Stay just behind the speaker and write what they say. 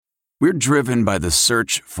We're driven by the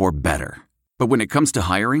search for better. But when it comes to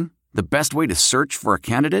hiring, the best way to search for a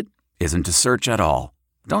candidate isn't to search at all.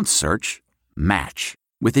 Don't search. Match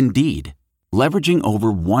with Indeed. Leveraging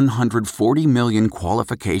over 140 million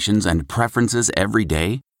qualifications and preferences every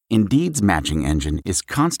day, Indeed's matching engine is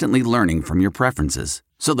constantly learning from your preferences.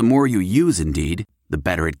 So the more you use Indeed, the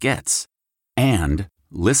better it gets. And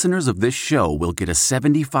listeners of this show will get a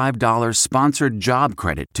 $75 sponsored job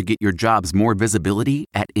credit to get your jobs more visibility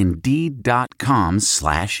at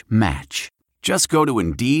Indeed.com/match. Just go to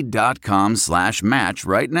Indeed.com/match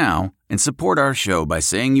right now and support our show by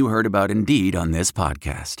saying you heard about Indeed on this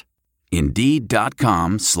podcast.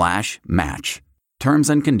 Indeed.com/match. Terms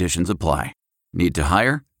and conditions apply. Need to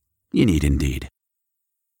hire? You need Indeed.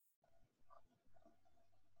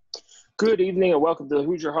 Good evening and welcome to the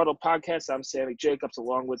Hoosier Huddle podcast. I'm Sammy Jacobs.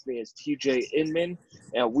 Along with me is TJ Inman,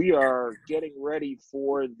 and we are getting ready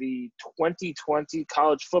for the 2020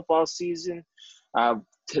 college football season.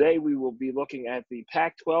 Today we will be looking at the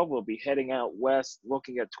Pac-12. We'll be heading out west,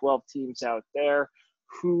 looking at 12 teams out there,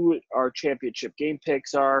 who our championship game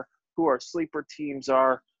picks are, who our sleeper teams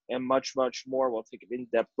are, and much, much more. We'll take an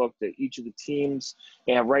in-depth look at each of the teams.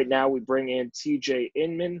 And right now we bring in TJ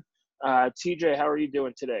Inman. TJ, how are you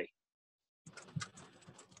doing today?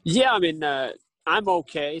 Yeah, I'm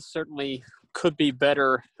okay. Certainly could be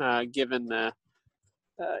better given the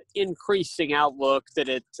increasing outlook that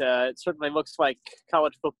it certainly looks like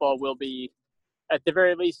college football will be at the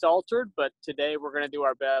very least altered. But today we're going to do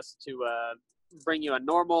our best to bring you a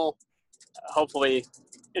normal, hopefully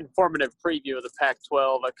informative preview of the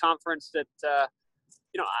Pac-12, a conference that, I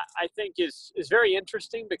think is very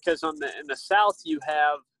interesting because in the South you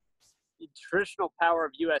have the traditional power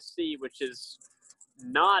of USC, which is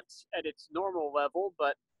not at its normal level,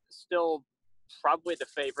 but still probably the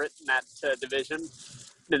favorite in that division.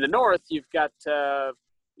 In the North, you've got,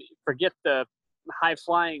 forget the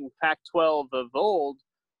high-flying Pac-12 of old.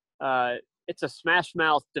 It's a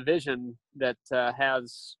smash-mouth division that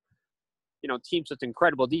has, teams with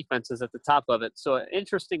incredible defenses at the top of it. So an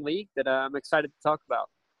interesting league that I'm excited to talk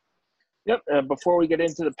about. Yep. Before we get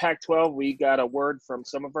into the Pac-12, we got a word from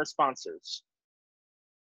some of our sponsors.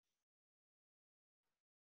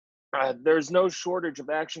 There's no shortage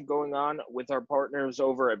of action going on with our partners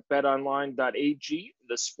over at betonline.ag.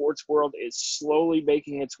 The sports world is slowly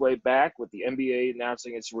making its way back, with the NBA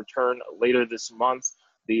announcing its return later this month,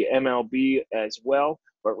 the MLB as well.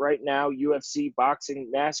 But right now, UFC,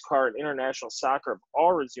 boxing, NASCAR, and international soccer have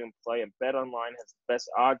all resumed play, and BetOnline has the best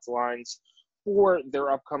odds lines for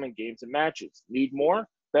their upcoming games and matches. Need more?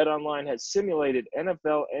 BetOnline has simulated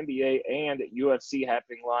NFL, NBA, and UFC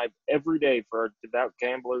happening live every day for our devout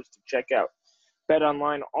gamblers to check out.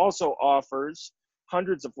 BetOnline also offers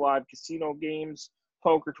hundreds of live casino games,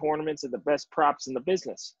 poker tournaments, and the best props in the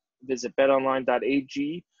business. Visit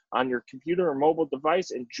betonline.ag on your computer or mobile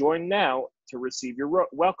device and join now to receive your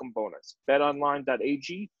welcome bonus.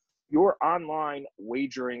 BetOnline.ag, your online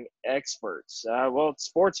wagering experts.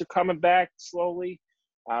 Sports are coming back slowly.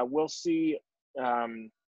 We'll see.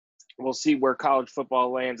 We'll see where college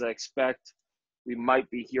football lands. I expect we might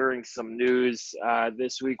be hearing some news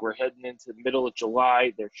this week. We're heading into the middle of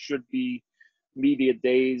July. There should be media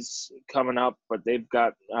days coming up, but they've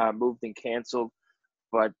got moved and canceled.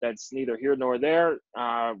 But that's neither here nor there.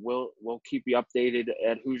 We'll keep you updated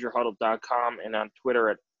at HoosierHuddle.com and on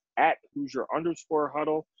Twitter at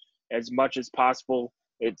Hoosier_Huddle as much as possible.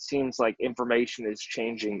 It seems like information is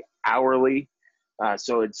changing hourly,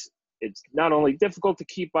 so it's not only difficult to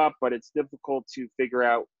keep up, but it's difficult to figure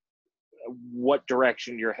out what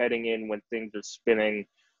direction you're heading in when things are spinning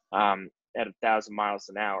at 1,000 miles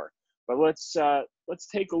an hour. But let's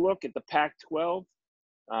take a look at the Pac-12.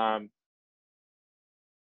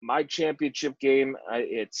 My championship game,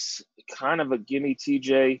 it's kind of a gimme,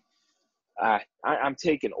 TJ. I'm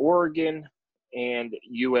taking Oregon and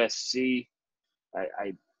USC.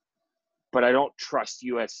 But I don't trust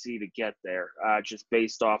USC to get there, just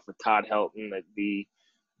based off of Todd Helton,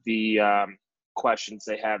 the questions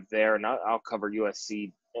they have there. And I'll cover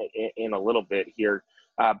USC in a little bit here.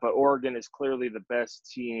 But Oregon is clearly the best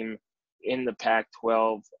team in the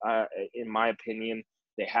Pac-12, in my opinion.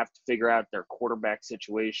 They have to figure out their quarterback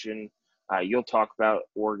situation. You'll talk about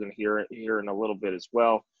Oregon here in a little bit as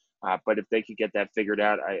well. But if they could get that figured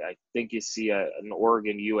out, I think you see an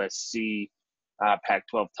Oregon-USC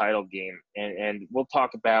Pac-12 title game. And we'll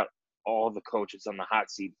talk about all the coaches on the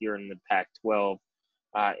hot seat here in the Pac-12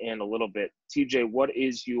 in a little bit. TJ, what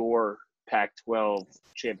is your Pac-12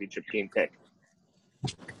 championship game pick?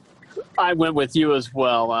 I went with you as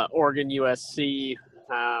well. Oregon, USC.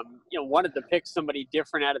 Wanted to pick somebody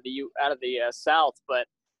different out of the South, but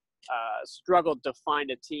struggled to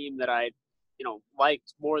find a team that I,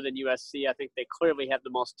 liked more than USC. I think they clearly have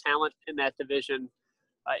the most talent in that division.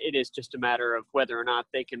 It is just a matter of whether or not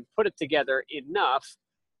they can put it together enough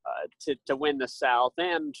to win the South,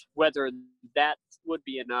 and whether that would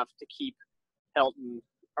be enough to keep Helton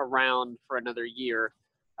around for another year.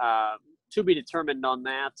 To be determined on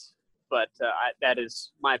that, but that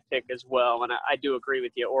is my pick as well. And I do agree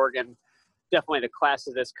with you. Oregon, definitely the class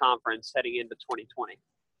of this conference heading into 2020.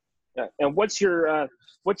 Yeah. And what's your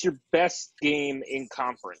best game in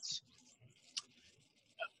conference?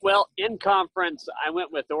 Well, in conference, I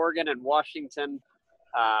went with Oregon and Washington,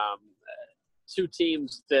 two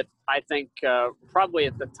teams that I think probably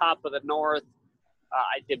at the top of the North.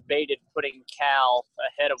 I debated putting Cal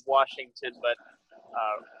ahead of Washington, but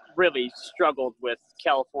really struggled with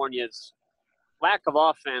California's lack of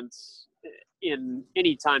offense in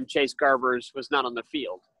any time Chase Garbers was not on the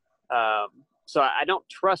field. So I don't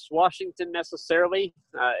trust Washington necessarily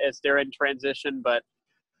as they're in transition, but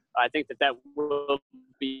I think that will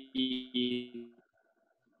be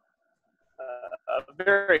a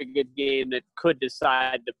very good game that could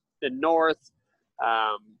decide the North.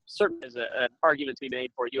 Certainly there's an argument to be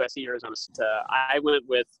made for USC Arizona. I went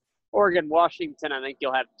with Oregon, Washington. I think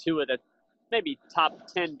you'll have two of the maybe top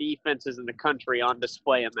 10 defenses in the country on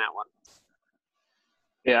display in that one.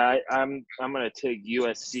 Yeah, I'm going to take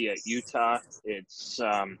USC at Utah.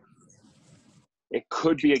 It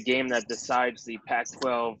could be a game that decides the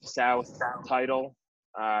Pac-12 South title.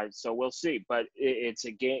 So we'll see. But it's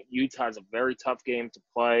a game. Utah's a very tough game to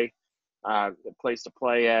play. The place to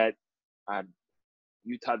play at.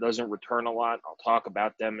 Utah doesn't return a lot. I'll talk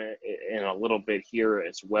about them in a little bit here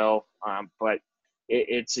as well. But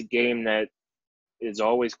it's a game that is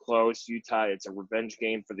always close. Utah, it's a revenge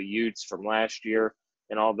game for the Utes from last year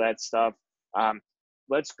and all that stuff.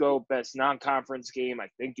 Let's go best non-conference game. I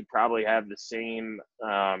think you probably have the same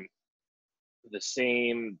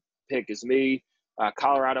pick as me.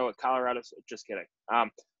 Colorado at Colorado. Just kidding.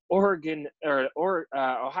 Oregon or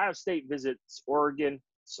Ohio State visits Oregon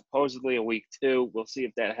supposedly in week 2. We'll see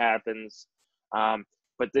if that happens.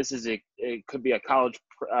 But this is it could be a college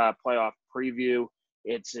playoff preview.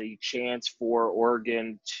 It's a chance for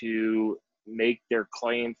Oregon to make their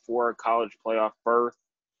claim for a college playoff berth.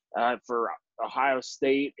 For Ohio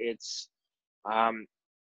State, it's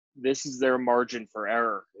this is their margin for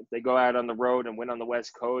error. If they go out on the road and win on the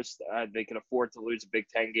West Coast, they can afford to lose a Big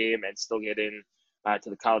Ten game and still get in to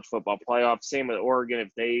the college football playoff. Same with Oregon. If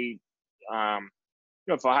they,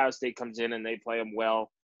 if Ohio State comes in and they play them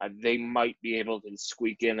well, they might be able to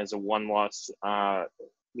squeak in as a one-loss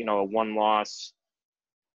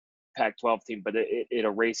Pac-12 team, but it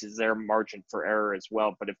erases their margin for error as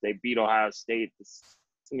well. But if they beat Ohio State,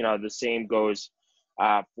 the same goes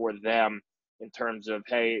for them in terms of,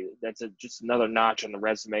 hey, that's just another notch on the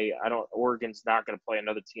resume. Oregon's not going to play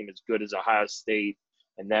another team as good as Ohio State,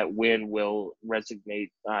 and that win will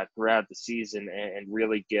resonate throughout the season and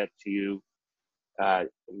really get to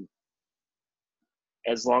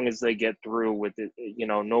as long as they get through with it,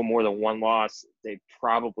 no more than one loss, they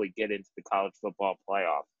probably get into the college football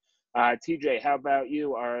playoff. TJ, how about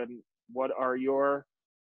you? What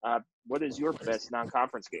is your best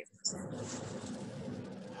non-conference game?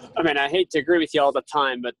 I mean, I hate to agree with you all the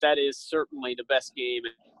time, but that is certainly the best game.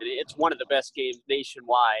 It's one of the best games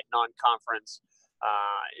nationwide, non-conference.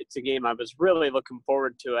 It's a game I was really looking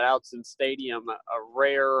forward to at Autzen Stadium, a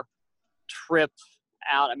rare trip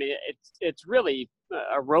out. I mean, it's really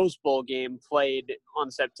a Rose Bowl game played on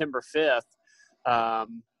September 5th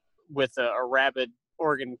with a rabid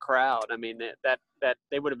Oregon crowd. I mean, that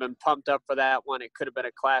they would have been pumped up for that one. It could have been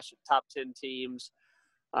a clash of top 10 teams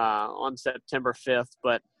on September 5th,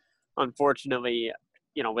 but unfortunately,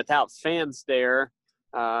 without fans there,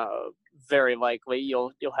 very likely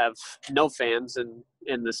you'll have no fans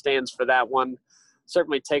in the stands for that one.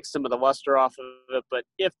 Certainly takes some of the luster off of it, but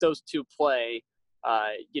if those two play,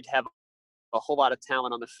 you'd have a whole lot of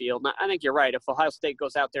talent on the field. And I think you're right. If Ohio State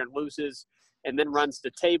goes out there and loses and then runs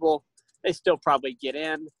the table, they still probably get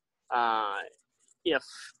in.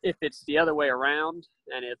 If it's the other way around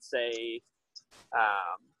and it's a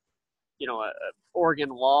Oregon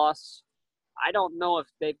loss, I don't know if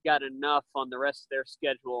they've got enough on the rest of their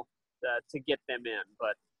schedule to get them in.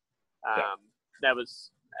 But that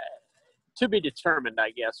was to be determined,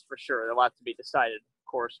 I guess, for sure. A lot to be decided, of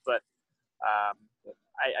course. But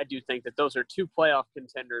I do think that those are two playoff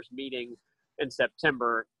contenders meeting in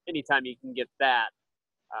September. Anytime you can get that,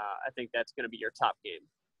 I think that's going to be your top game.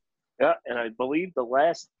 Yeah, and I believe the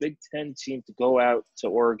last Big Ten team to go out to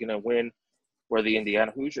Oregon and win were the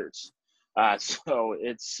Indiana Hoosiers. So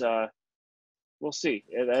it's we'll see.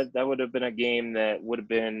 That would have been a game that would have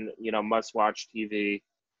been, must-watch TV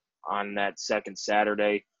on that second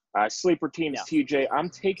Saturday. Sleeper teams, Yeah. TJ, I'm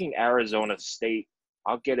taking Arizona State.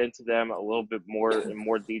 I'll get into them a little bit more in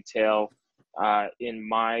more detail in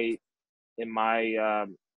my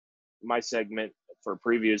my segment for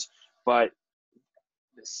previews. But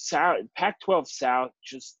the Pac-12 South,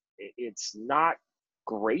 it's not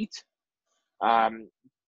great.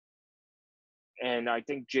 And I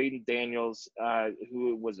think Jaden Daniels,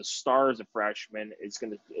 who was a star as a freshman,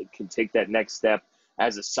 can take that next step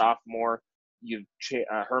as a sophomore.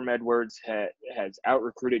 Herm Edwards has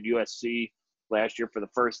out-recruited USC last year for the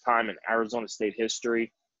first time in Arizona State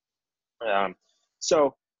history.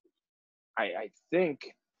 So I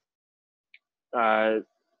think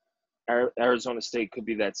Arizona State could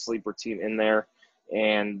be that sleeper team in there.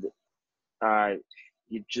 And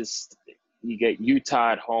you get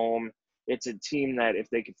Utah at home. It's a team that if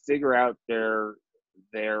they could figure out their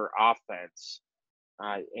offense,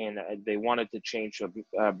 and they wanted to change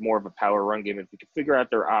more of a power run game, if they could figure out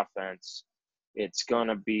their offense, it's going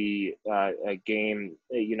to be a game,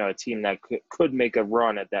 a team that could make a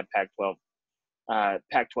run at that Pac-12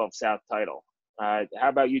 South title. How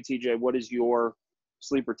about you, TJ? What is your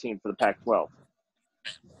sleeper team for the Pac-12?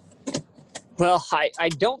 Well, I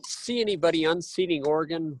don't see anybody unseating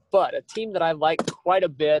Oregon, but a team that I like quite a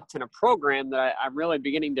bit and a program that I'm really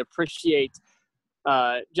beginning to appreciate,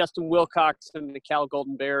 Justin Wilcox and the Cal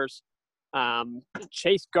Golden Bears.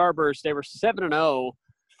 Chase Garbers, they were 7-0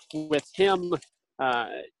 with him,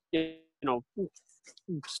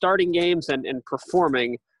 starting games and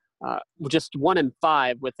performing. Just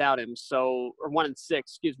 1-5 without him. Or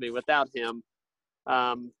 1-6, without him.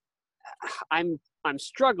 I'm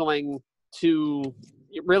struggling to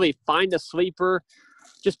really find a sleeper,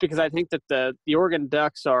 just because I think that the Oregon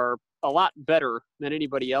Ducks are a lot better than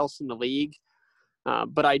anybody else in the league.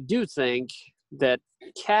 But I do think that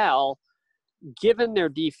Cal, given their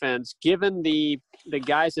defense, given the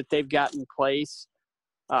guys that they've got in place,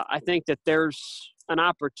 I think that there's an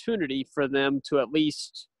opportunity for them to at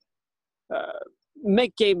least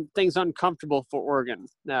make things uncomfortable for Oregon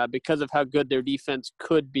because of how good their defense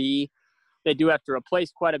could be. They do have to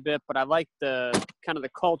replace quite a bit, but I like the kind of the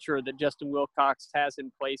culture that Justin Wilcox has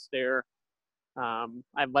in place there.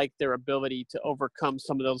 I like their ability to overcome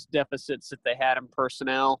some of those deficits that they had in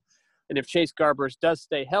personnel. And if Chase Garbers does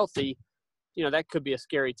stay healthy, that could be a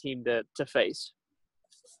scary team to face.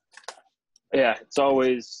 Yeah, it's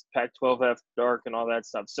always Pac-12 after dark and all that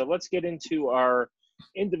stuff. So let's get into our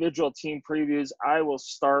individual team previews. I will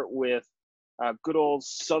start with good old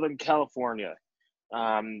Southern California.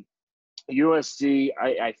 USC,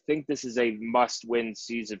 I think this is a must-win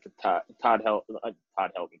season for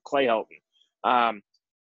Clay Helton.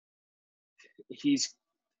 He's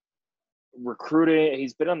recruiting.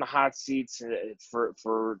 He's been on the hot seats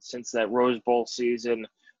since that Rose Bowl season.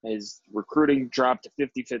 His recruiting dropped to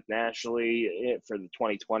 55th nationally for the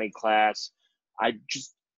 2020 class. I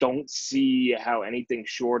just don't see how anything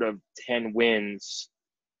short of 10 wins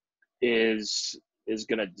is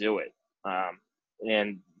going to do it.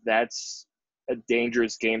 And that's a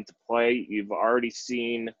dangerous game to play. You've already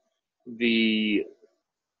seen the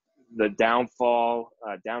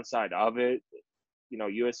downside of it.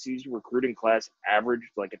 USC's recruiting class averaged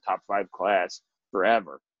like a top 5 class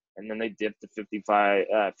forever. And then they dipped to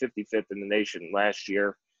 55th in the nation last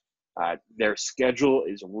year. Their schedule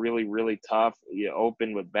is really, really tough. You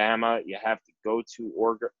open with Bama. You have to go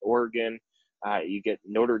to Oregon. You get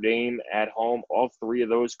Notre Dame at home. All 3 of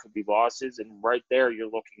those could be losses. And right there, you're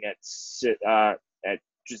looking at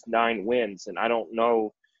just 9 wins. And I don't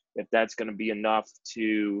know if that's going to be enough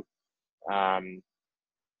to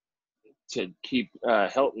keep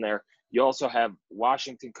Helton there. You also have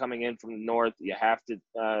Washington coming in from the north. You have to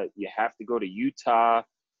go to Utah.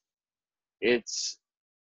 It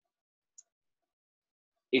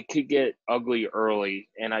could get ugly early,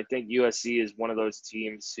 and I think USC is one of those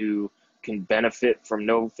teams who can benefit from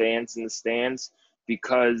no fans in the stands,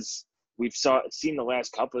 because we've seen the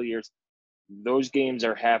last couple of years those games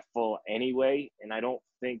are half full anyway, and I don't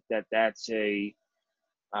think that's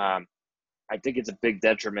I think it's a big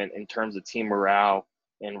detriment in terms of team morale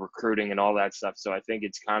and recruiting and all that stuff. So I think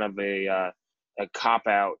it's kind of a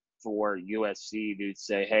cop-out for USC to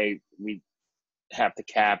say, hey, we have to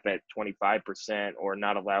cap at 25% or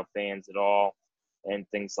not allow fans at all and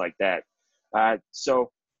things like that.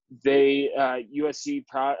 So USC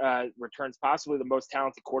returns possibly the most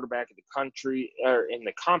talented quarterback in the country, or in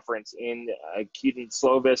the conference, in Keaton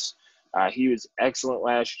Slovis. He was excellent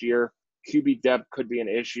last year. QB depth could be an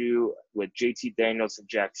issue with JT Daniels and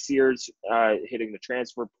Jack Sears hitting the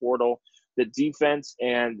transfer portal. the defense,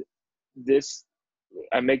 and this,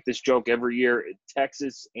 I make this joke every year,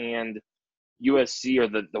 Texas and USC are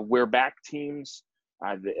the we're back teams.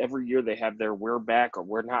 Every year they have their we're back or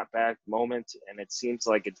we're not back moment, and it seems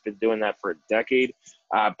like it's been doing that for a decade.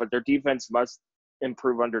 But their defense must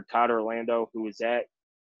improve under Todd Orlando, who was at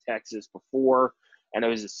Texas before, and it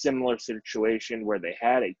was a similar situation where they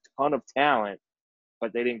had a ton of talent,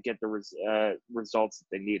 but they didn't get the results that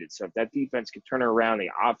they needed. So if that defense could turn it around, the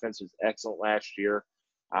offense was excellent last year.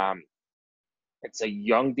 It's a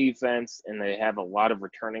young defense, and they have a lot of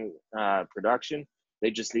returning production. They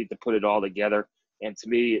just need to put it all together. And to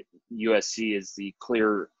me, USC is the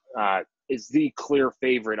clear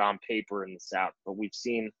favorite on paper in the South. But we've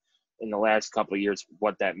seen in the last couple of years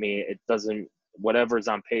what that means. It doesn't – whatever's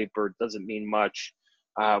on paper doesn't mean much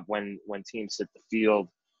when teams hit the field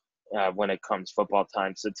when it comes football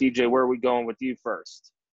time. So, TJ, where are we going with you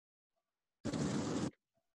first?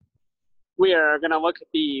 We are going to look at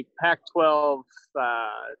the Pac-12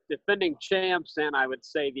 defending champs, and I would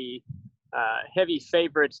say the heavy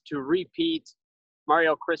favorites to repeat,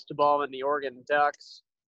 Mario Cristobal and the Oregon Ducks.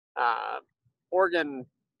 Oregon,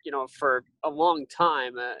 for a long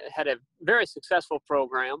time had a very successful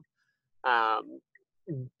program,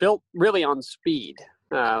 built really on speed.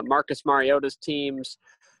 Marcus Mariota's teams,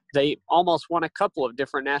 they almost won a couple of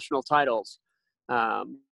different national titles.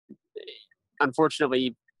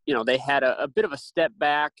 Unfortunately, they had a bit of a step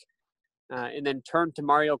back and then turned to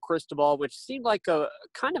Mario Cristobal, which seemed like a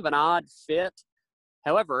kind of an odd fit.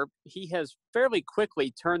 However, he has fairly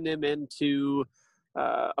quickly turned them into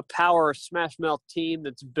a power smash mouth team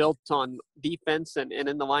that's built on defense and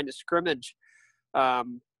in the line of scrimmage.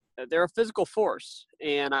 They're a physical force,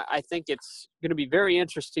 and I think it's going to be very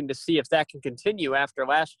interesting to see if that can continue after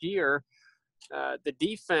last year. The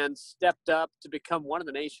defense stepped up to become one of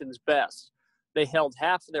the nation's best. They held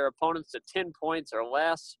half of their opponents to 10 points or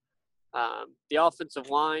less. The offensive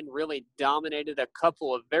line really dominated a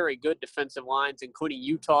couple of very good defensive lines, including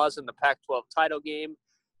Utah's in the Pac-12 title game.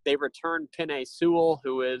 They returned Penei Sewell,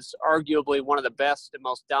 who is arguably one of the best and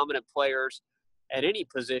most dominant players at any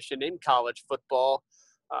position in college football.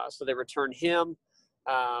 So they returned him.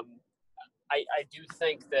 I do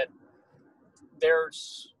think that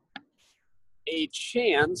there's a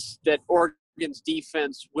chance that Oregon's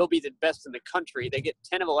defense will be the best in the country. They get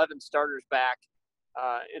 10 of 11 starters back,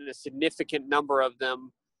 and a significant number of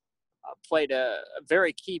them played a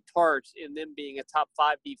very key part in them being a top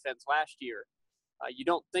 5 defense last year. You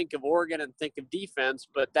don't think of Oregon and think of defense,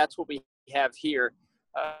 but that's what we have here.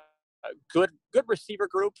 A good receiver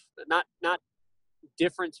group, not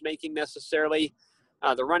difference making necessarily.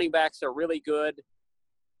 The running backs are really good.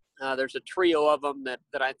 There's a trio of them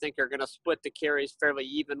that I think are going to split the carries fairly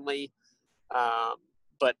evenly,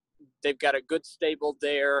 but they've got a good stable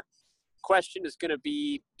there. Question is going to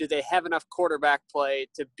be, do they have enough quarterback play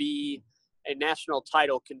to be a national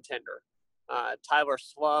title contender? Tyler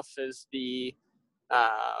Slough is the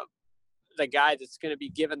guy that's going to be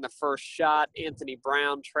given the first shot. Anthony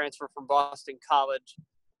Brown, transfer from Boston College,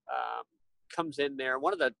 comes in there.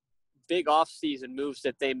 One of the big offseason moves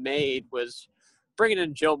that they made was bringing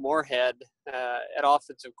in Joe Moorhead at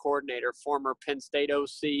offensive coordinator, former Penn State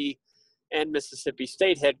OC and Mississippi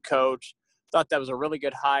State head coach. Thought that was a really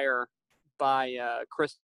good hire by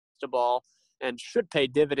Cristobal and should pay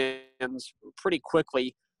dividends pretty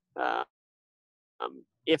quickly.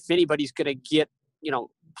 If anybody's going to get,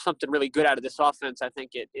 something really good out of this offense, I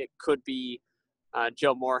think it could be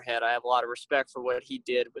Joe Moorhead. I have a lot of respect for what he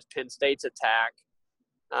did with Penn State's attack.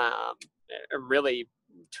 Really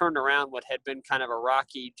turned around what had been kind of a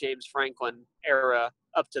rocky James Franklin era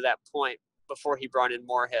up to that point before he brought in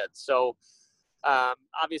Moorhead. So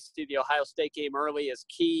obviously the Ohio State game early is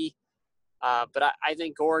key, but I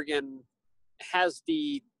think Oregon has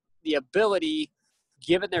the ability,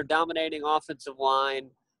 given their dominating offensive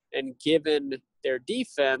line and given their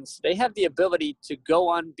defense, they have the ability to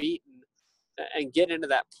go unbeaten and get into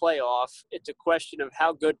that playoff. It's a question of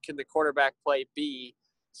how good can the quarterback play be.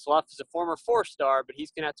 Slough is a former 4-star, but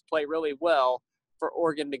he's going to have to play really well for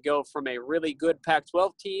Oregon to go from a really good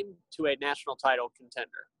Pac-12 team to a national title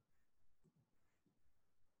contender.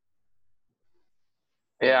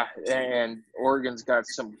 Yeah, and Oregon's got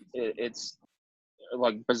some – it's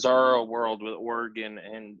like bizarro world with Oregon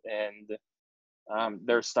and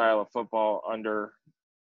their style of football under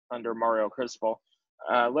Mario Cristobal.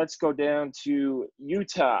 Let's go down to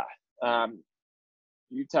Utah.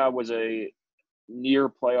 Utah was a near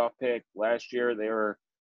playoff pick last year. They were,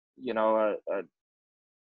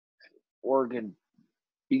 Oregon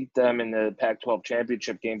beat them in the Pac-12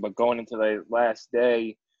 championship game, but going into the last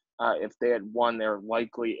day, If they had won, they're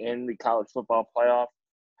likely in the college football playoff.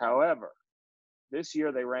 However, this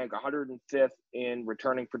year they rank 105th in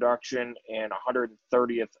returning production and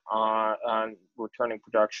 130th on returning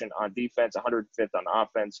production on defense, 105th on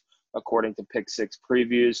offense, according to Pick Six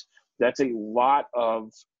Previews. That's a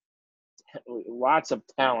lots of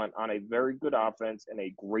talent on a very good offense and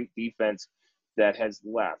a great defense that has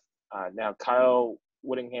left. Now, Kyle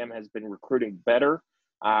Whittingham has been recruiting better,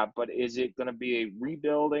 but is it going to be a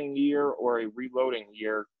rebuilding year or a reloading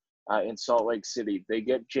year in Salt Lake City? They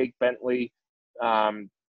get Jake Bentley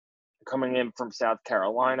coming in from South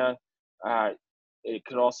Carolina. It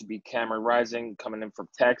could also be Cameron Rising coming in from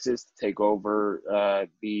Texas to take over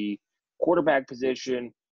the quarterback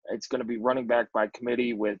position. It's going to be running back by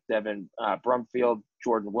committee with Devin Brumfield,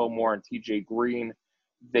 Jordan Wilmore, and TJ Green.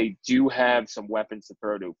 They do have some weapons to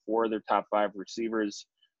throw to. 4 of their top 5 receivers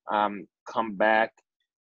come back.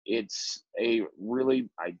 It's a really,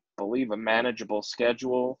 I believe, a manageable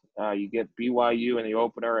schedule. You get BYU in the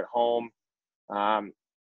opener at home.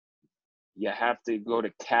 You have to go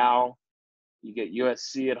to Cal. You get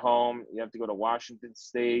USC at home. You have to go to Washington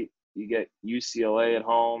State. You get UCLA at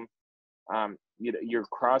home. Your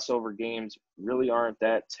crossover games really aren't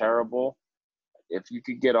that terrible. If you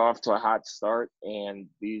could get off to a hot start and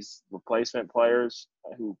these replacement players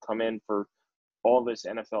who come in for all this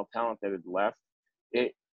NFL talent that had left,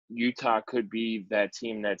 Utah could be that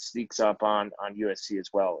team that sneaks up on USC as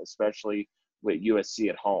well, especially with USC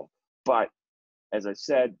at home. But as I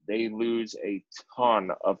said, they lose a ton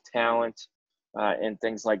of talent and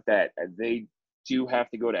things like that. They do have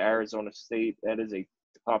to go to Arizona State. That is a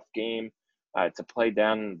tough game to play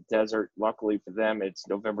down in the desert. Luckily for them, it's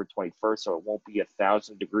November 21st, so it won't be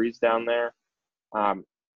 1,000 degrees down there.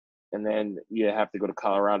 And then you have to go to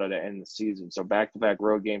Colorado to end the season. So back-to-back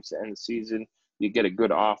road games to end the season. You get a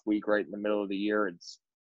good off week right in the middle of the year. It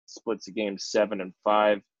splits the game 7 and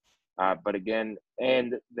 5. But again,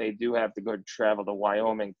 and they do have to go travel to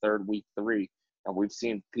Wyoming week 3. And we've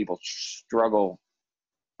seen people struggle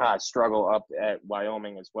up at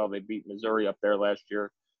Wyoming as well. They beat Missouri up there last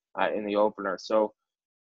year in the opener. So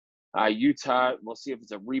Utah, we'll see if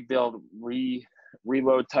it's a rebuild,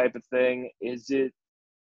 reload type of thing. It's a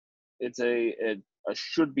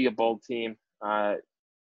should be a bold team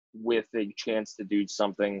with a chance to do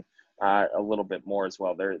something a little bit more as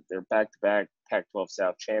well. They're back-to-back Pac-12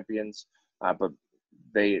 South champions, but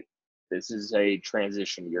this is a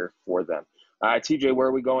transition year for them. TJ, where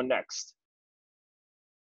are we going next?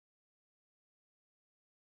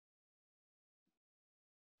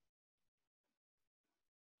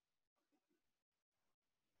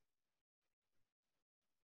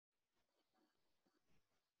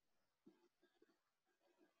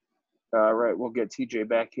 All right, we'll get TJ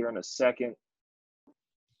back here in a second.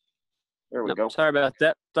 There we go. Sorry about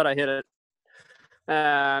that. Thought I hit it.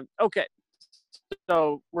 Okay.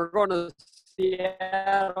 So we're going to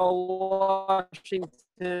Seattle,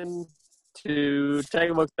 Washington to take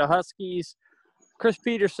a look at the Huskies. Chris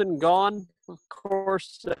Peterson gone. Of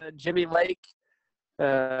course, Jimmy Lake,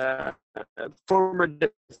 former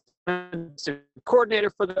defensive coordinator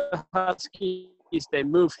for the Huskies. They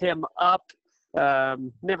move him up.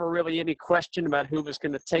 Never really any question about who was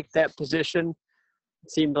going to take that position.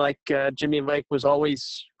 It seemed like Jimmy Lake was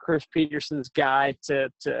always Chris Peterson's guy to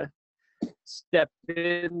step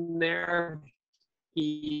in there.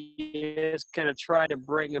 He is going to try to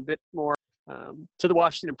bring a bit more to the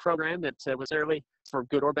Washington program that was early, for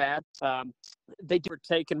good or bad. They were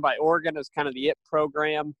taken by Oregon as kind of the it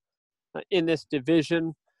program in this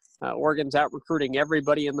division. Oregon's out recruiting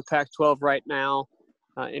everybody in the Pac-12 right now,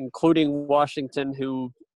 including Washington,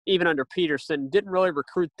 who even under Peterson didn't really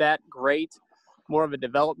recruit that great, more of a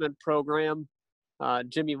development program.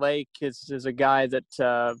 Jimmy Lake is a guy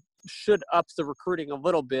that should up the recruiting a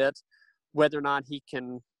little bit. Whether or not he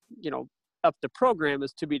can, up the program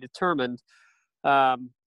is to be determined. The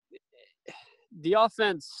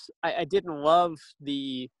offense, I didn't love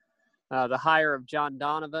the hire of John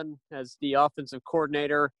Donovan as the offensive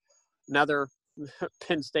coordinator. Another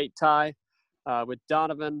Penn State tie with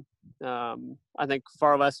Donovan. I think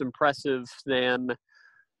far less impressive than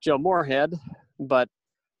Joe Moorhead, but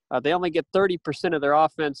they only get 30% of their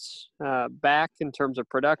offense back in terms of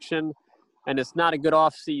production, and it's not a good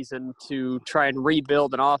offseason to try and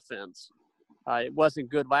rebuild an offense. It wasn't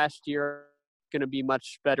good last year, going to be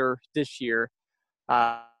much better this year.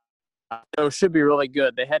 So it should be really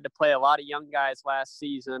good. They had to play a lot of young guys last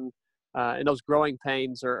season, and those growing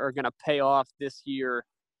pains are going to pay off this year.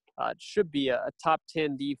 It should be a top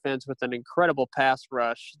 10 defense with an incredible pass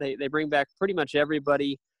rush. They bring back pretty much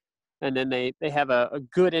everybody And then they have a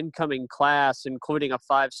good incoming class, including a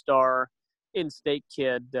 5-star in-state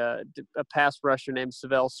kid, a pass rusher named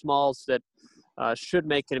Savell Smalls that should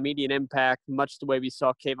make an immediate impact, much the way we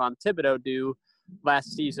saw Kayvon Thibodeau do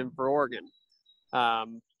last season for Oregon.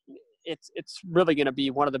 It's really going to be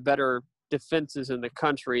one of the better defenses in the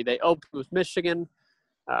country. They opened with Michigan.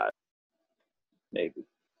 Maybe.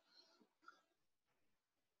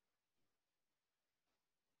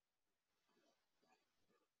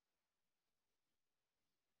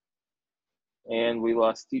 And we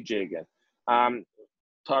lost TJ again.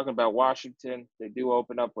 Talking about Washington, they do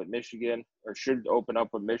open up with Michigan, or should open up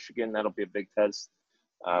with Michigan. That'll be a big test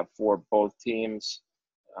for both teams.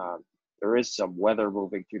 There is some weather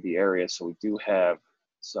moving through the area, so we do have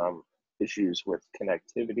some issues with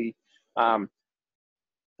connectivity.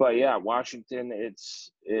 But yeah, Washington,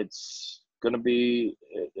 it's going to be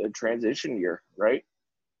a transition year, right?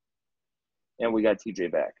 And we got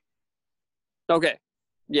TJ back. Okay,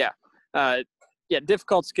 yeah.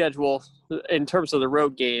 Difficult schedule in terms of the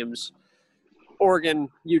road games. Oregon,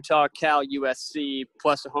 Utah, Cal, USC,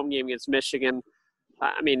 plus a home game against Michigan.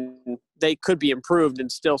 I mean, they could be improved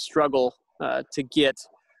and still struggle to get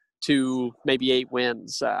to maybe 8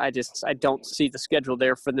 wins. I don't see the schedule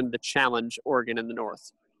there for them to challenge Oregon in the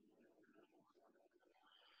North.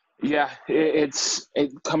 Yeah, it's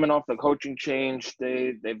coming off the coaching change.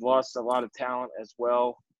 They've lost a lot of talent as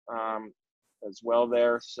well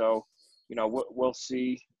there. So, we'll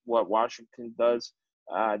see what Washington does.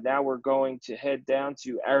 Now we're going to head down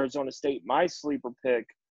to Arizona State, my sleeper pick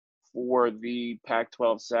for the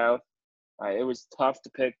Pac-12 South. It was tough to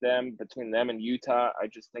pick them between them and Utah. I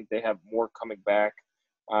just think they have more coming back,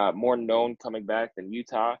 more known coming back than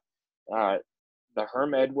Utah. The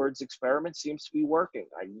Herm Edwards experiment seems to be working.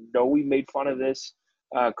 I know we made fun of this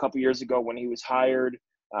a couple years ago when he was hired,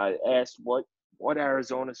 asked what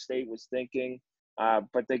Arizona State was thinking,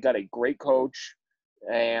 but they got a great coach,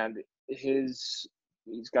 and he's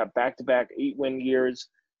got back-to-back 8-win years,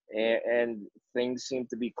 and things seem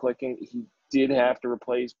to be clicking. He did have to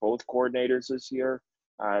replace both coordinators this year.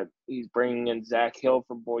 He's bringing in Zach Hill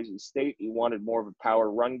from Boise State. He wanted more of a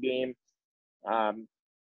power run game,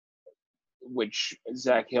 which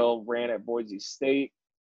Zach Hill ran at Boise State.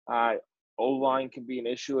 O-line can be an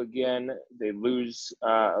issue again. They lose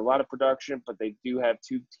a lot of production, but they do have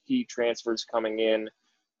 2 key transfers coming in.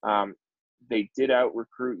 They did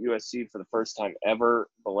out-recruit USC for the first time ever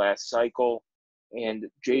the last cycle. And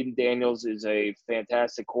Jaden Daniels is a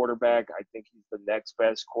fantastic quarterback. I think he's the next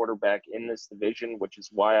best quarterback in this division, which is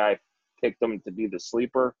why I picked him to be the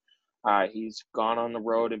sleeper. He's gone on the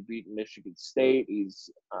road and beaten Michigan State. He's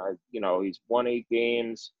won 8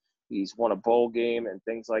 games. He's won a bowl game and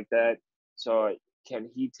things like that. So can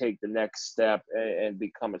he take the next step and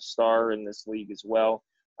become a star in this league as well?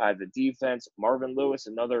 The defense, Marvin Lewis,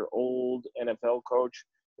 another old NFL coach,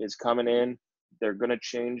 is coming in. They're going to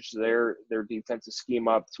change their defensive scheme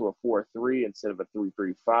up to a 4-3 instead of a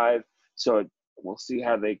 3-3-5. So we'll see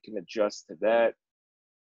how they can adjust to that.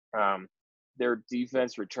 Their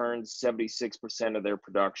defense returns 76% of their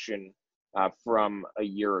production from a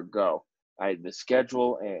year ago. The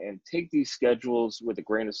schedule, and take these schedules with a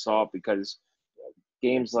grain of salt, because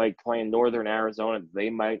games like playing Northern Arizona, they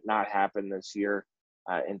might not happen this year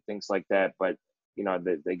and things like that. But,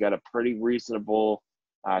 they got a pretty reasonable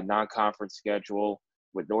non-conference schedule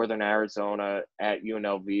with Northern Arizona at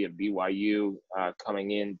UNLV and BYU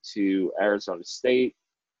coming into Arizona State.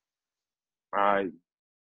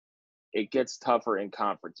 It gets tougher in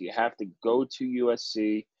conference. You have to go to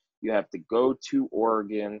USC, you have to go to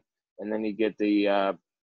Oregon, and then you get the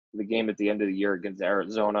game at the end of the year against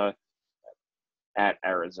Arizona at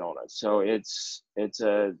Arizona. So it's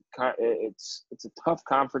a tough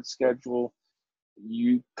conference schedule.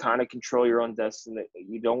 You kind of control your own destiny.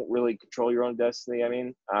 You don't really control your own destiny. I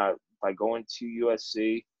mean, by going to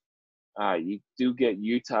USC, you do get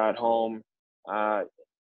Utah at home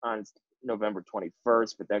on November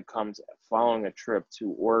 21st, but that comes following a trip to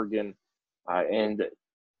Oregon and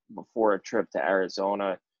before a trip to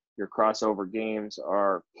Arizona. Your crossover games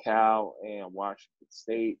are Cal and Washington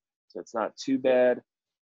State, so it's not too bad.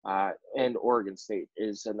 And Oregon State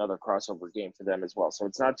is another crossover game for them as well. So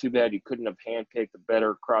it's not too bad. You couldn't have handpicked a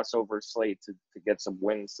better crossover slate to get some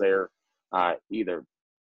wins there either.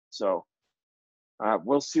 So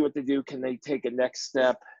we'll see what they do. Can they take a next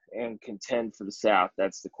step and contend for the South?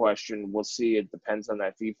 That's the question. We'll see. It depends on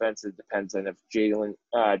that defense. It depends on if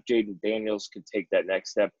Jaden Daniels can take that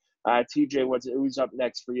next step. TJ, who's up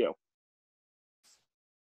next for you?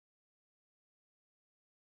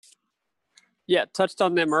 Yeah, touched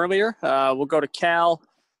on them earlier. We'll go to Cal.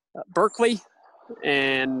 Berkeley,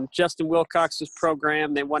 and Justin Wilcox's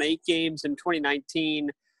program. They won 8 games in 2019.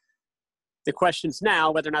 The question's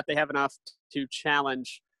now whether or not they have enough to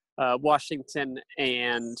challenge Washington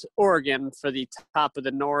and Oregon for the top of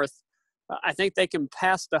the North. I think they can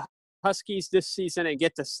pass the Huskies this season and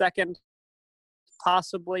get to second,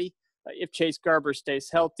 possibly, if Chase Garber stays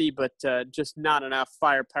healthy, but just not enough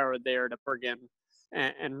firepower there to Oregon.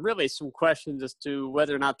 And really some questions as to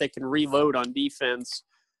whether or not they can reload on defense.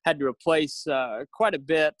 Had to replace quite a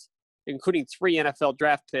bit, including 3 NFL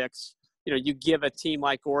draft picks. You know, you give a team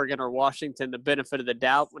like Oregon or Washington the benefit of the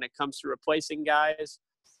doubt when it comes to replacing guys.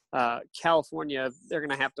 California, they're going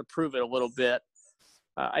to have to prove it a little bit.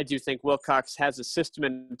 I do think Wilcox has a system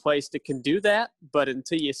in place that can do that, but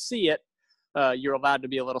until you see it, you're allowed to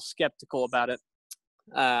be a little skeptical about it.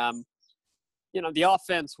 You know, the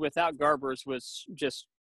offense without Garbers was just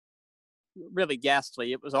really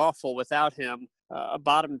ghastly. It was awful without him. A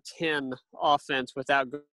bottom 10 offense without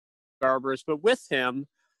Garbers, but with him,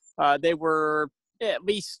 they were at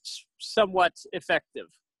least somewhat effective.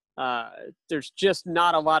 There's just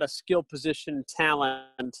not a lot of skill position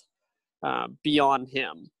talent beyond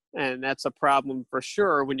him. And that's a problem for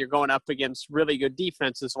sure when you're going up against really good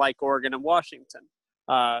defenses like Oregon and Washington.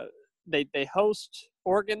 They host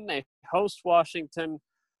Oregon, they host Washington.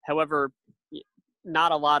 However,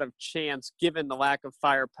 not a lot of chance given the lack of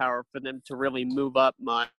firepower for them to really move up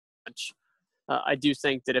much. I do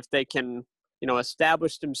think that if they can, you know,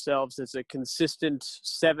 establish themselves as a consistent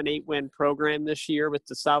 7-8 win program this year with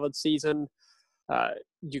the solid season,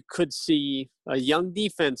 you could see a young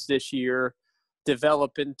defense this year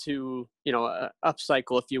develop into, you know, a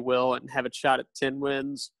upcycle, if you will, and have a shot at 10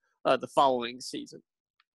 wins the following season.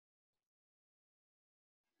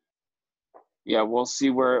 Yeah, we'll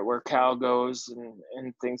see where Cal goes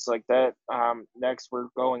and things like that. Next, we're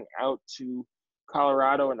going out to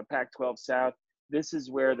Colorado in the Pac-12 South. This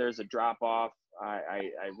is where there's a drop-off.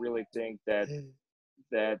 I really think that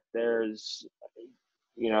there's,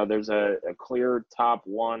 you know, there's a clear top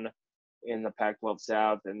one in the Pac-12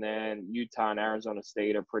 South, and then Utah and Arizona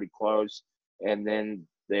State are pretty close. And then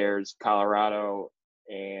there's Colorado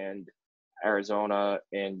and Arizona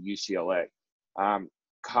and UCLA.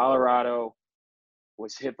 Colorado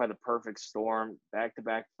was hit by the perfect storm,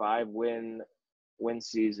 back-to-back 5-win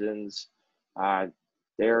seasons.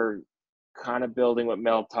 They're kind of building with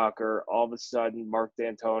Mel Tucker. All of a sudden, Mark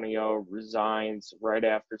D'Antonio resigns right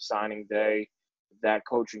after signing day. That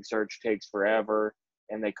coaching search takes forever,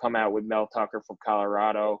 and they come out with Mel Tucker from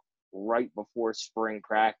Colorado right before spring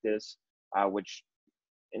practice, which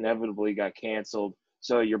inevitably got canceled.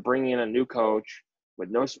 So you're bringing in a new coach with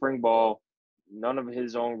no spring ball, none of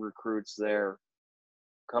his own recruits there,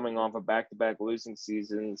 coming off of back-to-back losing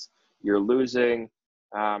seasons. You're losing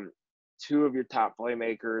 2 of your top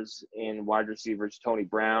playmakers in wide receivers, Tony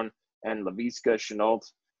Brown and Laviska Shenault,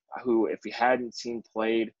 who, if you hadn't seen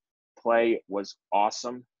play, was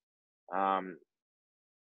awesome.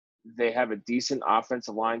 They have a decent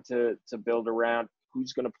offensive line to build around.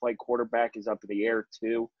 Who's going to play quarterback is up in the air,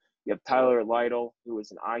 too. You have Tyler Lytle, who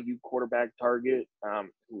is an IU quarterback target,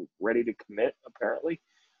 who's ready to commit, apparently,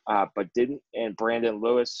 but didn't. And Brendan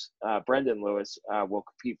Lewis will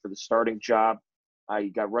compete for the starting job.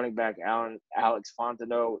 You got running back Alex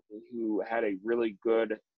Fontenot, who had a really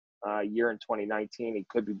good year in 2019. He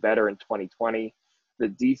could be better in 2020. The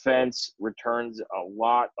defense returns a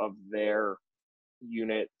lot of their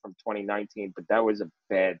unit from 2019, but that was a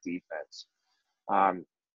bad defense.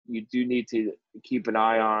 You do need to keep an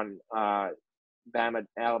eye on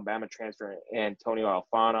Alabama transfer Antonio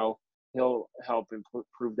Alfano. He'll help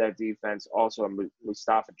improve that defense. Also,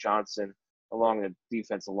 Mustafa Johnson along the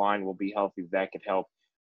defensive line will be healthy. That could help.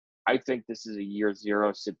 I think this is a year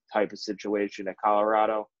 0 type of situation at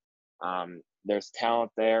Colorado. There's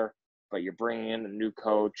talent there, but you're bringing in a new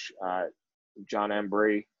coach, John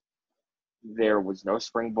Embry. There was no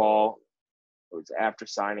spring ball. It was after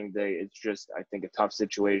signing day. It's just, I think, a tough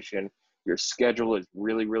situation. Your schedule is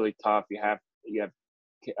really, really tough. You have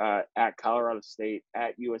at Colorado State,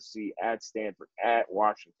 at USC, at Stanford, at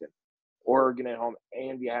Washington, Oregon at home,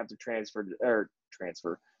 and you have to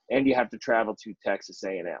and you have to travel to Texas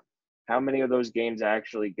A&M. How many of those games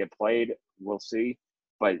actually get played, we'll see.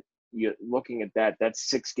 But looking at that, that's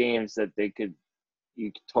 6 games that you could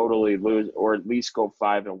totally lose, or at least go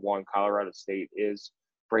 5-1. Colorado State is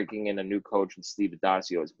breaking in a new coach and Steve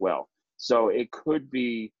Addazio as well. So it could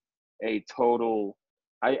be a total,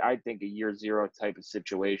 I think, a year 0 type of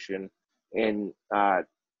situation in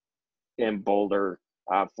Boulder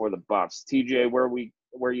for the Buffs. TJ, where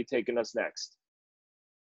are you taking us next?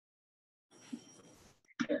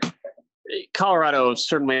 Colorado is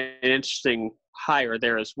certainly an interesting hire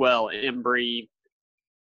there as well. Embry,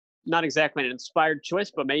 not exactly an inspired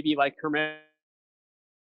choice, but maybe like Herman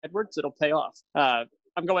Edwards, it'll pay off.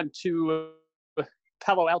 I'm going to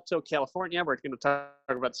Palo Alto, California. We're going to talk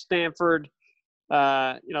about Stanford.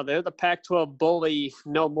 They're the Pac-12 bully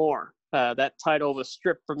no more. That title was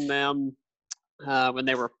stripped from them when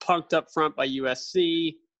they were punked up front by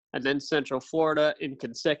USC and then Central Florida in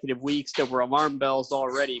consecutive weeks. There were alarm bells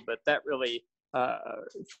already, but that really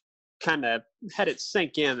kind of had it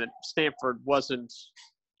sink in that Stanford wasn't,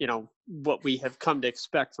 what we have come to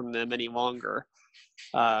expect from them any longer.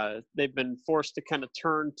 They've been forced to kind of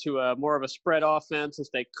turn to more of a spread offense as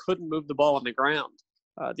they couldn't move the ball on the ground.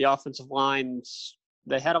 The offensive lines,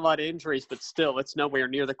 they had a lot of injuries, but still, it's nowhere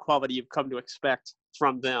near the quality you've come to expect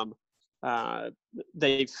from them.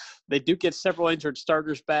 They do get several injured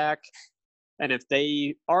starters back, and if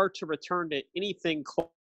they are to return to anything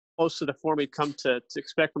close to the form we've come to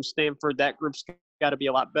expect from Stanford, that group's got to be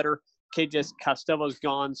a lot better. KJ Costello's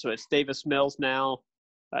gone, so it's Davis Mills now.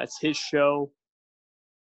 It's his show.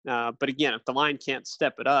 But again, if the line can't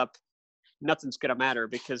step it up, nothing's going to matter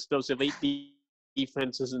because those elite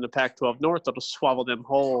defenses in the Pac-12 North will just swallow them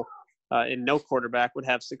whole, and no quarterback would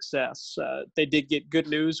have success. They did get good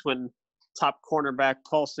news when top cornerback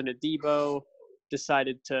Paulson Adebo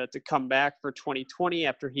decided to come back for 2020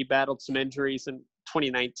 after he battled some injuries in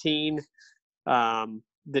 2019.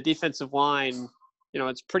 The defensive line,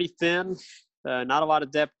 it's pretty thin. Not a lot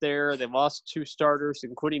of depth there. They lost 2 starters,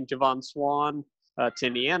 including Javon Swan to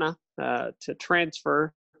Indiana to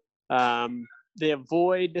transfer. They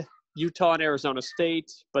avoid Utah and Arizona State,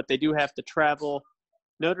 but they do have to travel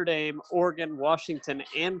Notre Dame, Oregon, Washington,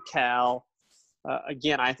 and Cal.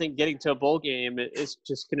 Again, I think getting to a bowl game is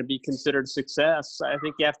just going to be considered success. I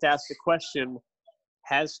think you have to ask the question,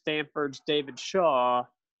 has Stanford's David Shaw,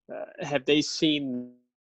 have they seen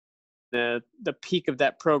the peak of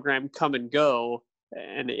that program come and go?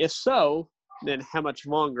 And if so, then how much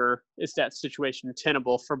longer is that situation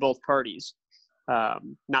tenable for both parties?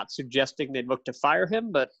 Not suggesting they'd look to fire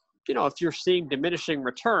him, but, if you're seeing diminishing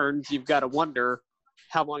returns, you've got to wonder,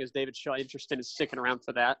 how long is David Shaw interested in sticking around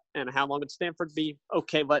for that? And how long would Stanford be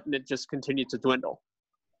okay letting it just continue to dwindle?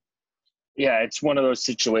 Yeah, it's one of those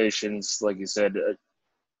situations, like you said,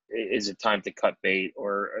 is it time to cut bait,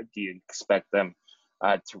 or do you expect them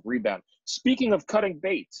to rebound? Speaking of cutting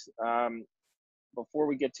bait, before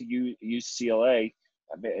we get to UCLA,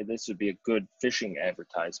 this would be a good fishing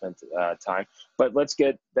advertisement time. But let's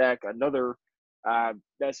get back another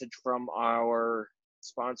message from our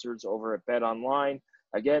sponsors over at BetOnline.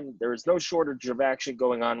 Again, there is no shortage of action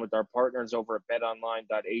going on with our partners over at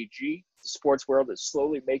betonline.ag. The sports world is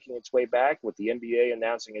slowly making its way back, with the NBA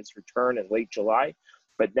announcing its return in late July.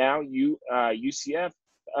 But now UFC,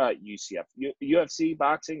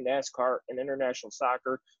 boxing, NASCAR, and international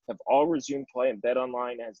soccer have all resumed play, and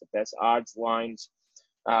BetOnline has the best odds lines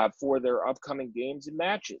for their upcoming games and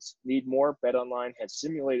matches. Need more? BetOnline has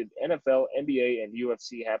simulated NFL, NBA, and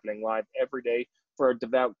UFC happening live every day for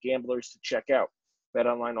devout gamblers to check out.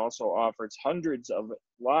 BetOnline also offers hundreds of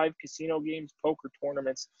live casino games, poker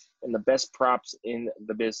tournaments, and the best props in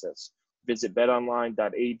the business. Visit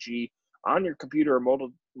betonline.ag on your computer or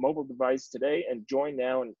mobile device today and join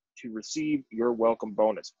now to receive your welcome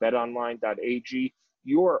bonus. BetOnline.ag,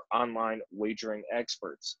 your online wagering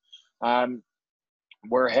experts.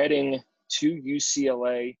 We're heading to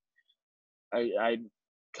UCLA. I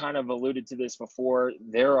kind of alluded to this before.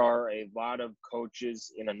 There are a lot of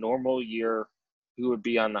coaches in a normal year who would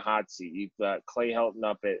be on the hot seat. You've got Clay Helton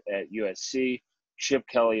up at USC. Chip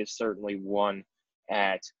Kelly is certainly one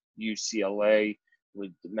at UCLA.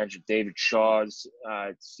 We mentioned David Shaw's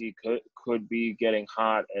could be getting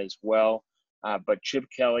hot as well. But Chip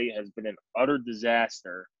Kelly has been an utter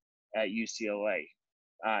disaster at UCLA.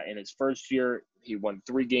 In his first year, he won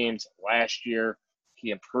 3 games. Last year, he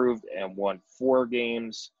improved and won 4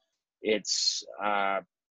 games. It's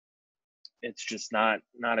just not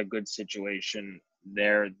a good situation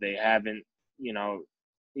there. They haven't,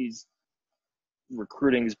 he's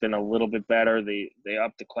recruiting has been a little bit better. They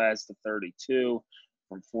upped the class to 32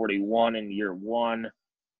 from 41 in year 1.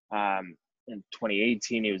 In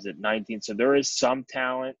 2018, he was at 19. So there is some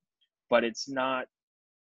talent, but it's not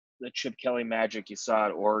the Chip Kelly magic you saw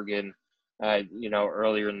at Oregon,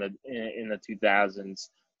 earlier in the 2000s.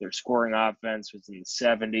 Their scoring offense was in the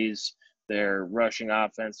 70s. Their rushing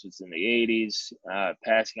offense was in the 80s.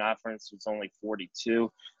 Passing offense was only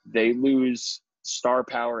 42. They lose star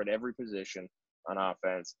power at every position on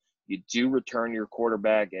offense. You do return your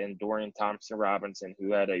quarterback and Dorian Thompson-Robinson,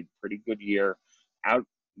 who had a pretty good year, out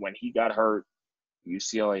when he got hurt.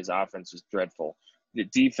 UCLA's offense was dreadful. The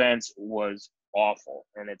defense was awful.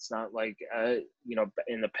 And it's not like,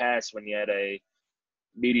 in the past when you had a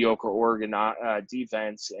mediocre Oregon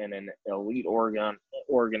defense and an elite Oregon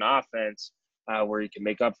offense where you can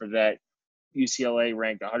make up for that. UCLA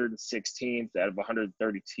ranked 116th out of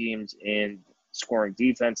 130 teams in scoring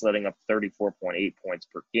defense, letting up 34.8 points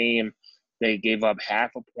per game. They gave up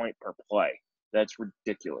half a point per play. That's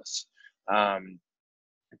ridiculous.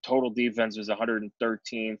 Total defense was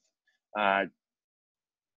 113th.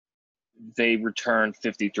 They returned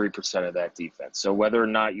 53% of that defense. So whether or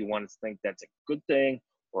not you want to think that's a good thing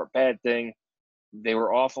or a bad thing, they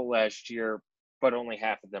were awful last year, but only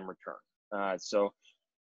half of them returned. So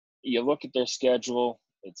you look at their schedule,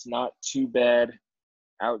 it's not too bad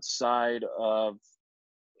outside of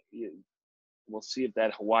we'll see if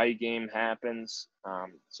that Hawaii game happens.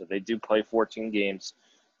 So they do play 14 games.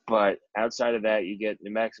 But outside of that, you get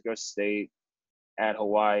New Mexico State, at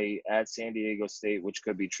Hawaii, at San Diego State, which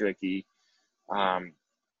could be tricky, or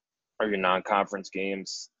your non-conference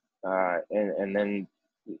games. And then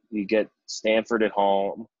you get Stanford at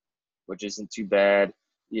home, which isn't too bad.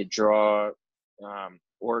 You draw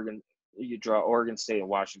Oregon State and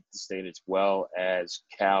Washington State as well as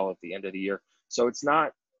Cal at the end of the year. So it's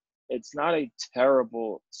not a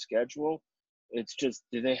terrible schedule. It's just,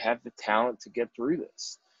 do they have the talent to get through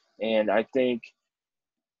this? And I think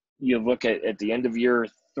you look at the end of year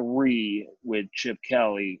 3 with Chip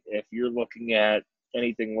Kelly, if you're looking at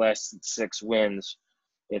anything less than 6 wins,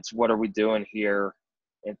 it's what are we doing here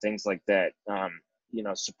and things like that.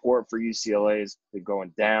 Support for UCLA is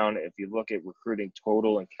going down. If you look at recruiting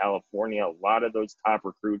total in California, a lot of those top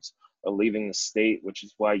recruits are leaving the state, which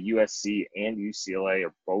is why USC and UCLA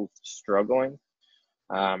are both struggling.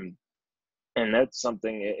 And that's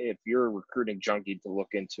something, if you're a recruiting junkie, to look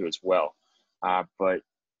into as well. But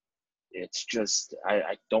it's just,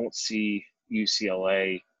 I don't see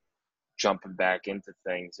UCLA jumping back into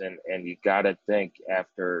things. And you got to think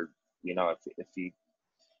after, if you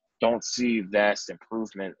don't see vast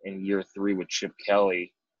improvement in year 3 with Chip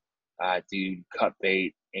Kelly, do you cut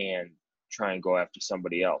bait and try and go after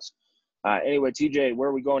somebody else? Anyway, TJ, where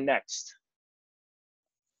are we going next?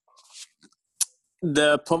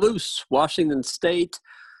 The Palouse, Washington State.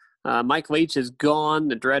 Mike Leach is gone.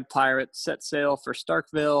 The Dread Pirates set sail for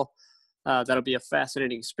Starkville. That'll be a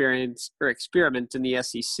fascinating experiment in the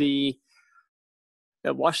SEC.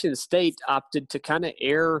 Washington State opted to kind of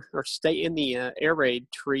stay in the air raid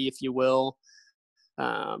tree, if you will.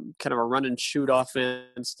 Kind of a run and shoot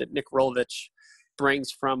offense that Nick Rolovich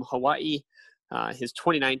brings from Hawaii. His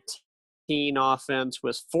 2019 offense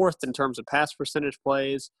was 4th in terms of pass percentage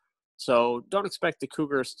plays. So don't expect the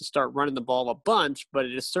Cougars to start running the ball a bunch, but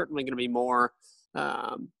it is certainly going to be more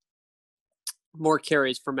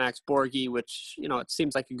carries for Max Borghi, which, it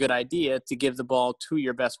seems like a good idea to give the ball to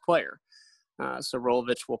your best player. So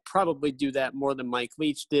Rolovich will probably do that more than Mike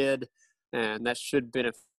Leach did, and that should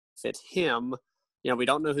benefit him. We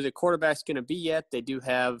don't know who the quarterback's going to be yet. They do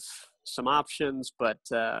have some options, but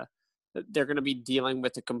they're going to be dealing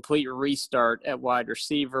with a complete restart at wide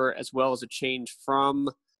receiver, as well as a change from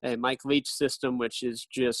a Mike Leach system, which is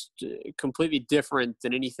just completely different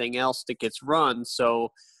than anything else that gets run.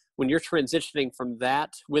 So when you're transitioning from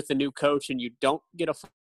that with a new coach and you don't get a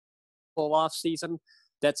full off season,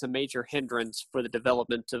 that's a major hindrance for the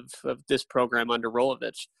development of this program under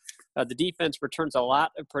Rolovich. The defense returns a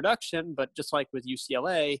lot of production, but just like with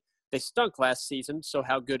UCLA, they stunk last season. So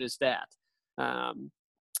how good is that?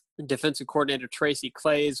 Defensive coordinator Tracy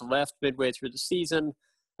Claeys left midway through the season.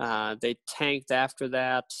 They tanked after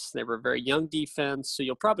that. They were a very young defense, so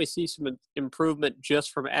you'll probably see some improvement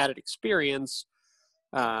just from added experience.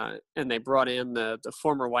 And they brought in the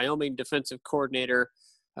former Wyoming defensive coordinator,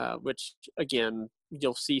 which, again,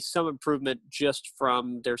 you'll see some improvement just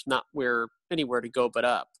from there's not anywhere to go but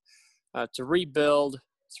up. To rebuild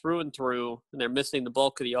through and through, and they're missing the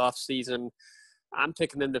bulk of the offseason. I'm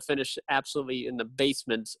picking them to finish absolutely in the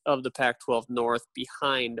basement of the Pac-12 North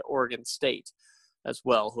behind Oregon State as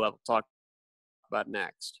well, who I will talk about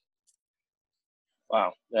next.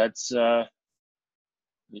 Wow, that's you're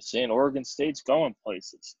saying Oregon State's going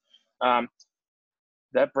places.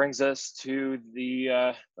 That brings us to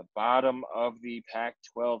the bottom of the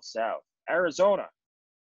Pac-12 South. Arizona.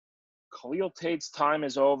 Khalil Tate's time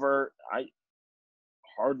is over. I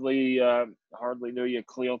hardly knew you,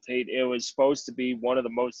 Khalil Tate. It was supposed to be one of the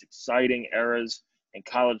most exciting eras in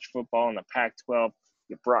college football in the Pac-12.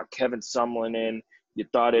 You brought Kevin Sumlin in. You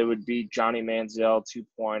thought it would be Johnny Manziel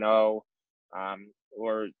 2.0,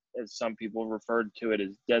 or as some people referred to it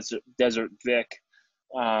as Desert Vic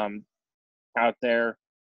out there.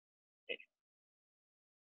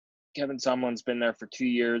 Kevin Sumlin's been there for 2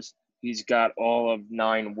 years. He's got all of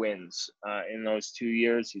 9 wins in those 2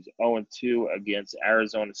 years. He's 0-2 against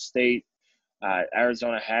Arizona State.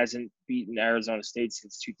 Arizona hasn't beaten Arizona State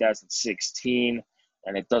since 2016,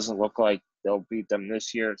 and it doesn't look like they'll beat them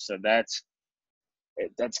this year. So that's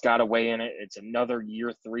got to weigh in it. It's another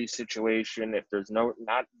year 3 situation. If there's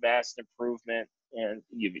not vast improvement, and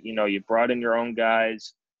you brought in your own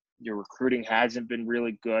guys, your recruiting hasn't been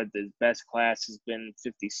really good. The best class has been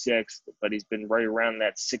 56th, but he's been right around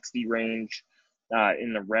that 60 range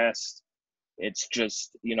in the rest. It's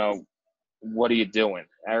just, what are you doing?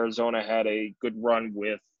 Arizona had a good run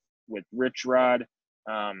with Rich Rod,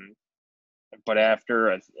 but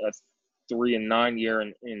after a 3-9 year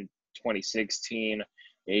in 2016,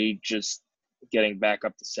 they just getting back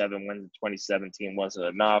up to 7 wins in 2017 wasn't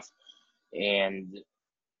enough, and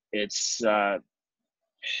it's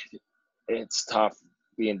tough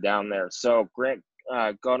being down there. So Grant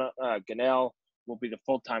Gunnell will be the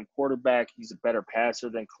full-time quarterback. He's a better passer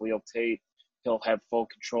than Khalil Tate. He'll have full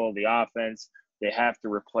control of the offense. They have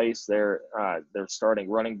to replace their starting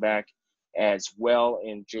running back as well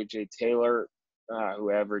in J.J. Taylor,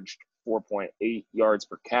 who averaged 4.8 yards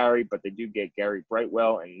per carry, but they do get Gary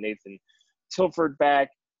Brightwell and Nathan Tilford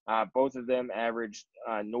back. Both of them averaged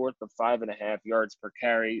north of 5.5 yards per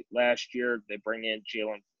carry last year. They bring in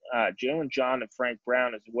Jalen John and Frank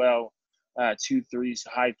Brown as well, 2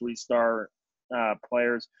 high 3-star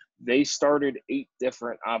players. They started 8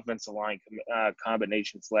 different offensive line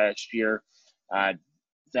combinations last year. That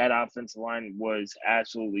offensive line was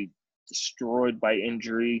absolutely destroyed by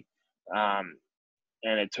injury, and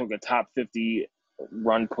it took a top 50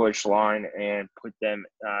 run push line and put them,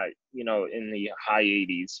 in the high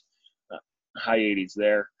 80s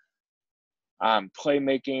there.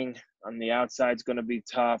 Playmaking on the outside is going to be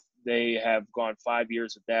tough. They have gone 5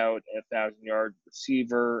 years without a 1,000-yard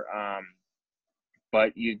receiver.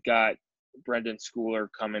 But you got Brendan Schooler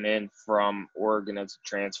coming in from Oregon as a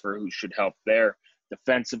transfer who should help there.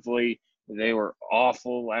 Defensively, they were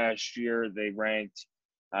awful last year. They ranked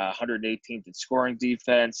 118th in scoring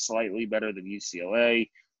defense, slightly better than UCLA.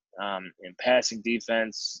 In passing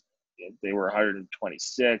defense, they were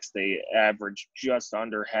 126th. They averaged just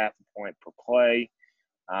under half a point per play.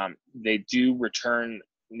 They do return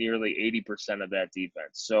nearly 80% of that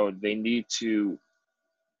defense. So they need to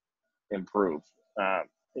improve.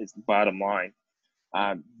 Is the bottom line.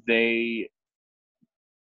 They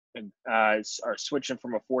are switching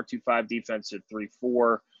from a 4-2-5 defense to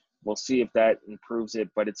 3-4. We'll see if that improves it,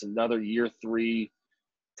 but it's another year 3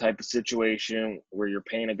 type of situation where you're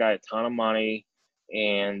paying a guy a ton of money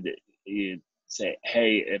and you say,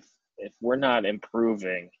 hey, if we're not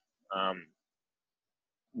improving,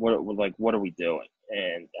 what are we doing?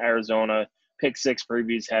 And Arizona Pick 6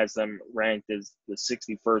 Previews has them ranked as the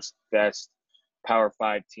 61st best Power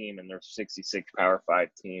 5 team, and there's 66 Power 5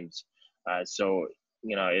 teams. So,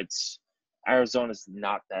 it's Arizona's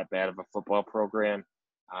not that bad of a football program.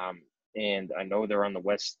 And I know they're on the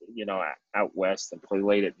west, out west and play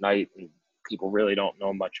late at night, and people really don't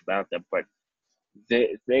know much about them. But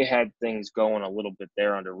they had things going a little bit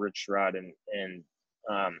there under Rich Rod and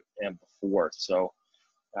before. So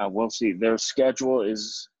we'll see. Their schedule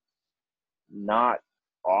is not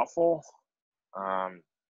awful.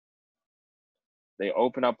 They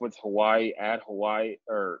open up with Hawaii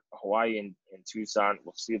in Tucson.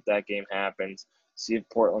 We'll see if that game happens. See if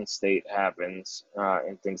Portland State happens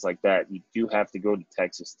and things like that. You do have to go to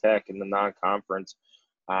Texas Tech in the non-conference.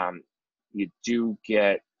 You do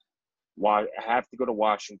have to go to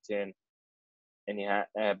Washington, and you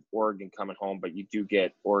have Oregon coming home, but you do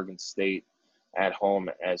get Oregon State at home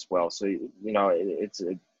as well. So,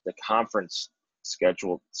 the conference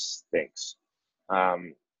schedule stinks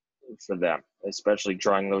for them, especially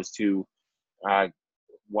drawing those 2 at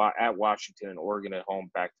Washington and Oregon at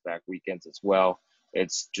home back-to-back weekends as well.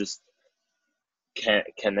 It's just,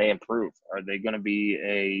 can they improve? Are they going to be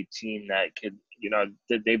a team that could,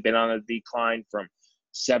 they've been on a decline from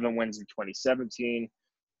 7 wins in 2017,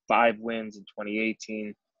 5 wins in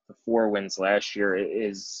 2018, to 4 wins last year.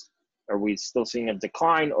 Are we still seeing a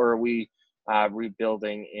decline, or are we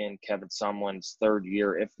rebuilding in Kevin Sumlin's 3rd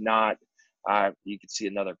year? If not, you could see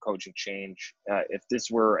another coaching change. If this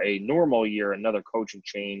were a normal year, another coaching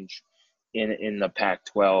change in the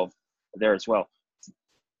Pac-12 there as well.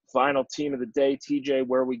 Final team of the day, TJ,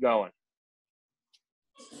 where are we going?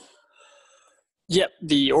 Yep,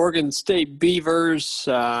 the Oregon State Beavers.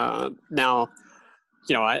 Now,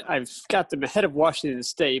 I've got them ahead of Washington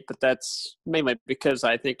State, but that's mainly because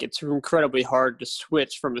I think it's incredibly hard to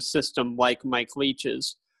switch from a system like Mike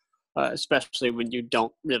Leach's, especially when you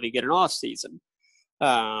don't really get an off season.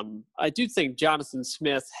 I do think Jonathan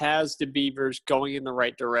Smith has the Beavers going in the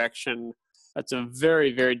right direction. That's a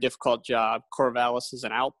very, very difficult job. Corvallis is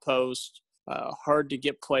an outpost. Hard to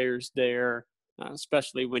get players there,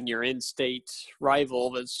 especially when your in-state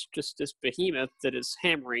rival that's just this behemoth that is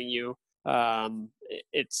hammering you.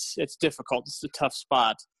 It's difficult. It's a tough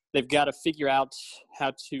spot. They've got to figure out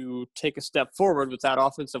how to take a step forward without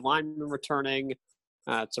offensive linemen returning.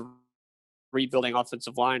 It's a rebuilding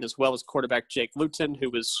offensive line, as well as quarterback Jake Luton, who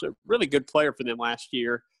was a really good player for them last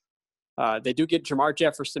year. They do get Jamar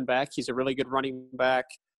Jefferson back. He's a really good running back,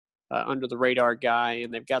 under the radar guy,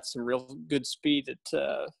 and they've got some real good speed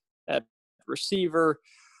at receiver.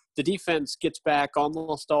 The defense gets back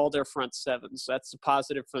almost all their front sevens. That's a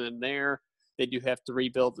positive for them there. They do have to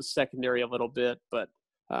rebuild the secondary a little bit, but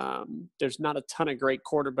there's not a ton of great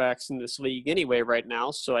quarterbacks in this league anyway right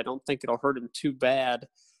now, so I don't think it'll hurt them too bad.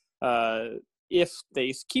 If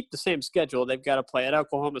they keep the same schedule, they've got to play at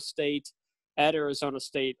Oklahoma State, at Arizona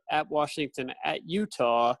State, at Washington, at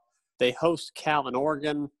Utah. They host Cal and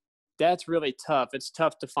Oregon. That's really tough. It's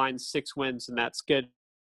tough to find 6 wins in that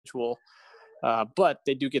schedule. But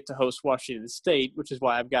they do get to host Washington State, which is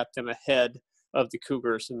why I've got them ahead of the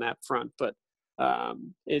Cougars in that front. But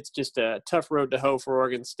it's just a tough road to hoe for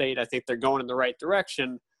Oregon State. I think they're going in the right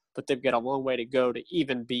direction, but they've got a long way to go to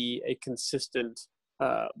even be a consistent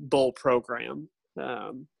bowl program.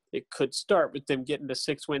 It could start with them getting to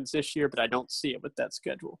 6 wins this year, but I don't see it with that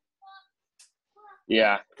schedule.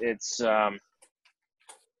 Yeah, it's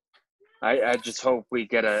I just hope we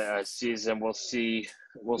get a season. We'll see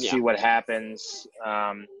what happens.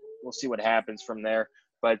 We'll see what happens from there.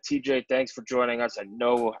 But TJ, thanks for joining us. I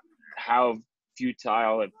know how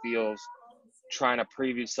futile it feels trying to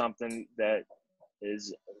preview something that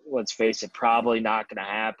is, let's face it, probably not going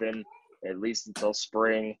to happen at least until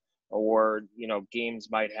spring, or games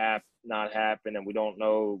might not happen, and we don't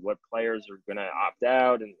know what players are going to opt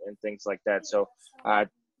out and things like that. So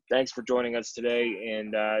thanks for joining us today,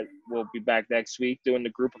 and we'll be back next week doing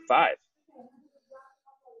the group of 5.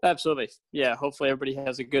 Absolutely. Yeah, hopefully everybody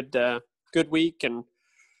has a good week, and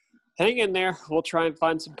hang in there. We'll try and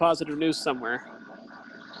find some positive news somewhere.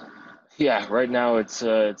 Yeah, right now it's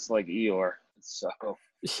like Eeyore. So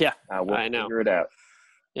yeah, we'll I know. figure it out.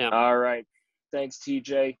 Yeah. All right. Thanks,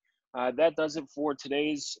 TJ. That does it for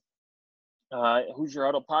today's Hoosier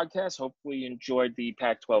Huddle podcast. Hopefully you enjoyed the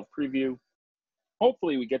Pac-12 preview.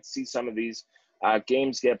 Hopefully we get to see some of these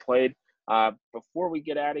games get played. Before we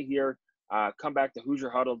get out of here, come back to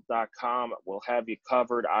HoosierHuddle.com. We'll have you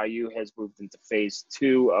covered. IU has moved into phase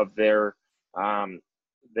 2 of their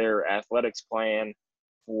athletics plan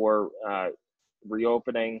for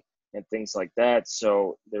reopening and things like that.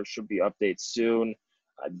 So there should be updates soon.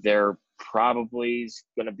 There probably is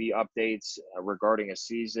going to be updates regarding a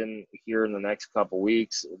season here in the next couple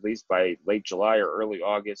weeks, at least by late July or early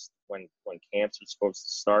August when camps are supposed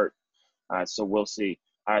to start. So we'll see.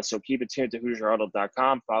 So keep it tuned to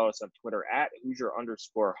HoosierHuddle.com. Follow us on Twitter at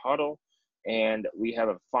Hoosier_Huddle. And we have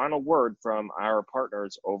a final word from our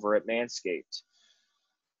partners over at Manscaped.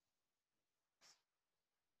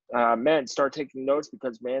 Men, start taking notes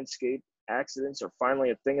because Manscaped accidents are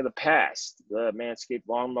finally a thing of the past. The Manscaped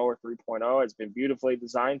Lawnmower 3.0 has been beautifully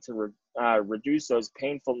designed to reduce those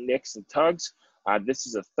painful nicks and tugs. This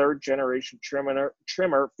is a 3rd-generation trimmer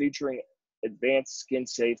featuring advanced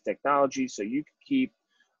skin-safe technology, so you can keep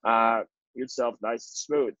yourself nice and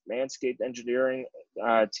smooth. Manscaped engineering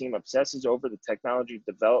team obsesses over the technology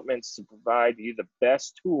developments to provide you the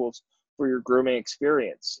best tools for your grooming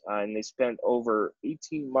experience. And they spent over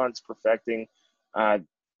 18 months perfecting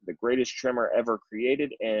the greatest trimmer ever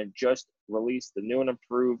created, and just released the new and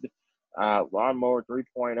improved Lawnmower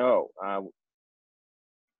 3.0.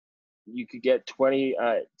 You could get to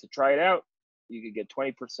try it out. You could get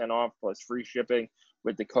 20% off plus free shipping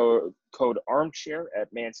with the code armchair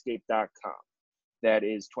at manscaped.com. That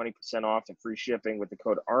is 20% off and free shipping with the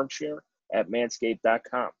code armchair at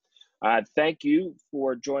manscaped.com. Thank you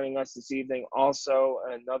for joining us this evening. Also,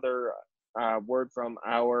 another word from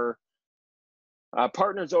our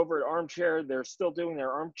partners over at Armchair. They're still doing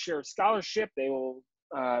their Armchair Scholarship. They will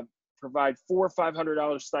provide 4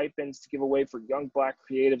 $500 stipends to give away for young Black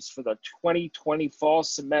creatives for the 2020 fall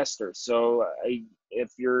semester. So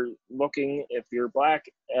if you're Black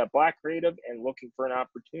creative and looking for an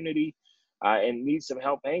opportunity and need some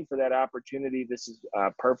help paying for that opportunity, this is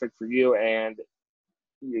perfect for you. And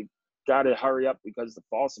you got to hurry up because the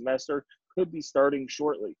fall semester could be starting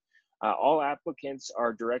shortly. All applicants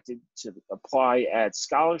are directed to apply at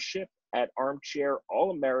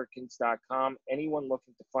scholarship@armchairallamericans.com. Anyone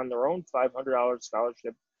looking to fund their own $500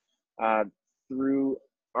 scholarship through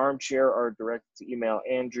Armchair are directed to email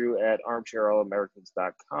Andrew at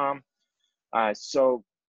armchairallamericans.com.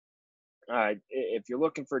 If you're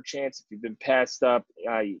looking for a chance, if you've been passed up,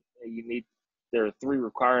 there are 3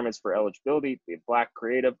 requirements for eligibility: be a Black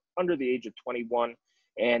creative under the age of 21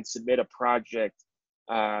 and submit a project,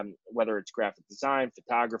 whether it's graphic design,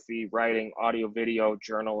 photography, writing, audio, video,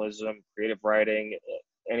 journalism, creative writing,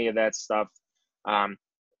 any of that stuff.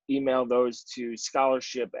 Email those to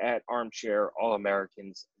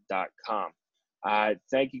scholarship@armchairallamericans.com.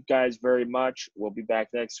 Thank you guys very much. We'll be back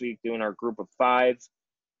next week doing our group of 5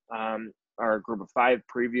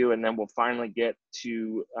 preview, and then we'll finally get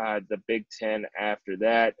to the Big Ten after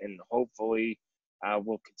that, and hopefully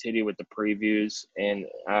we'll continue with the previews and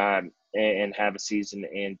have a season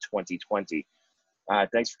in 2020.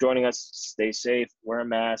 Thanks for joining us. Stay safe, wear a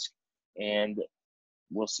mask, and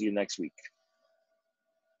we'll see you next week.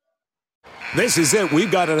 This is it.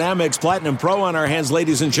 We've got an Amex Platinum Pro on our hands,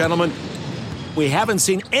 ladies and gentlemen. We haven't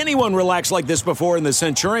seen anyone relax like this before in the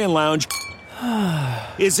Centurion Lounge.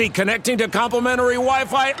 Is he connecting to complimentary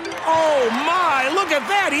Wi-Fi? Oh, my. Look at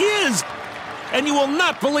that. He is. And you will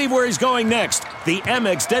not believe where he's going next. The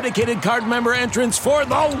Amex dedicated card member entrance for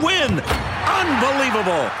the win.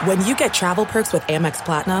 Unbelievable. When you get travel perks with Amex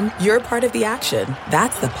Platinum, you're part of the action.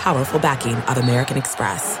 That's the powerful backing of American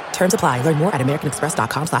Express. Terms apply. Learn more at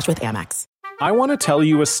americanexpress.com/withAmex. I want to tell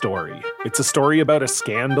you a story. It's a story about a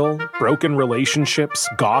scandal, broken relationships,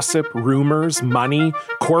 gossip, rumors, money,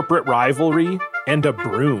 corporate rivalry, and a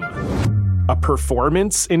broom. A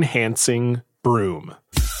performance-enhancing broom.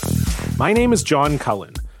 My name is John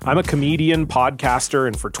Cullen. I'm a comedian, podcaster,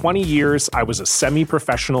 and for 20 years, I was a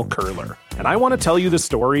semi-professional curler. And I want to tell you the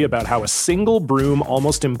story about how a single broom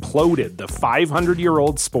almost imploded the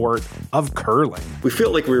 500-year-old sport of curling. We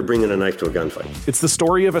felt like we were bringing a knife to a gunfight. It's the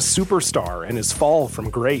story of a superstar and his fall from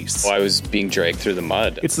grace. I was being dragged through the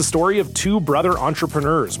mud. It's the story of 2 brother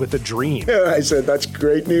entrepreneurs with a dream. I said, that's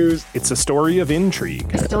great news. It's a story of intrigue.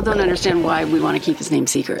 I still don't understand why we want to keep his name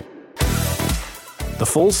secret. The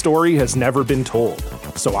full story has never been told,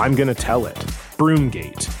 so I'm going to tell it.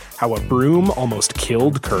 Broomgate, how a broom almost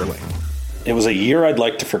killed curling. It was a year I'd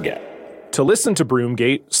like to forget. To listen to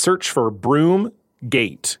Broomgate, search for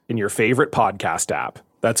Broomgate in your favorite podcast app.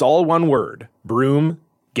 That's all one word,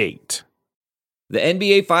 Broomgate. The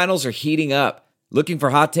NBA Finals are heating up. Looking for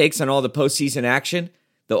hot takes on all the postseason action?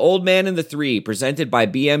 The Old Man and the Three, presented by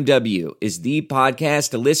BMW, is the podcast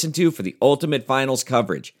to listen to for the ultimate finals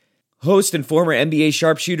coverage. Host and former NBA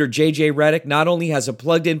sharpshooter JJ Redick not only has a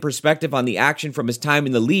plugged-in perspective on the action from his time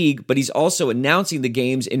in the league, but he's also announcing the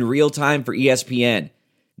games in real time for ESPN.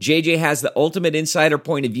 JJ has the ultimate insider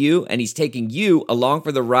point of view, and he's taking you along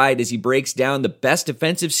for the ride as he breaks down the best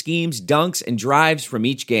defensive schemes, dunks, and drives from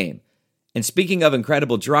each game. And speaking of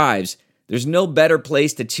incredible drives, there's no better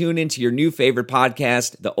place to tune into your new favorite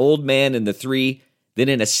podcast, The Old Man and the Three, than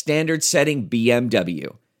in a standard-setting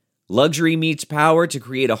BMW. Luxury meets power to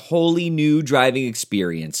create a wholly new driving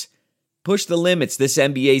experience. Push the limits this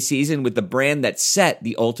NBA season with the brand that set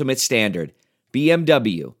the ultimate standard.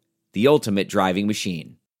 BMW, the ultimate driving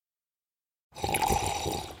machine.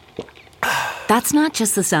 That's not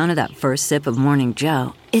just the sound of that first sip of Morning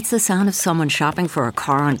Joe. It's the sound of someone shopping for a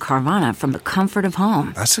car on Carvana from the comfort of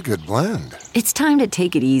home. That's a good blend. It's time to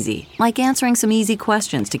take it easy, like answering some easy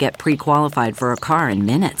questions to get pre-qualified for a car in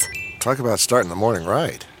minutes. Talk about starting the morning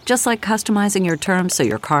right. Just like customizing your terms so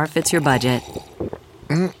your car fits your budget.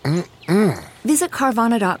 Visit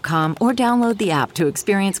Carvana.com or download the app to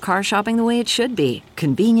experience car shopping the way it should be.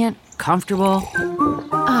 Convenient, comfortable.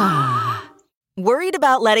 Worried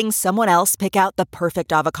about letting someone else pick out the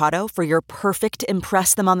perfect avocado for your perfect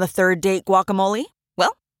impress them on the third date guacamole?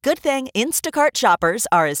 Well, good thing Instacart shoppers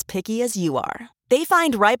are as picky as you are. They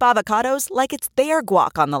find ripe avocados like it's their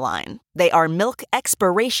guac on the line. They are milk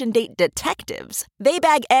expiration date detectives. They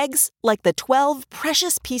bag eggs like the 12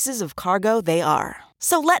 precious pieces of cargo they are.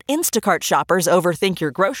 So let Instacart shoppers overthink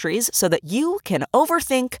your groceries so that you can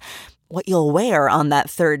overthink what you'll wear on that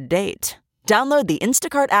third date. Download the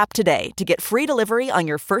Instacart app today to get free delivery on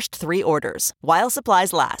your first 3 orders, while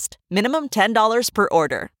supplies last. Minimum $10 per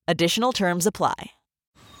order. Additional terms apply.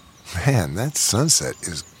 Man, that sunset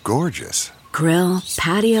is gorgeous. Grill,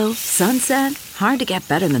 patio, sunset. Hard to get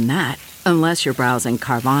better than that. Unless you're browsing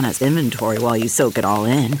Carvana's inventory while you soak it all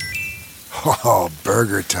in. Oh,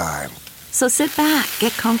 burger time. So sit back,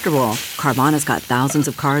 get comfortable. Carvana's got thousands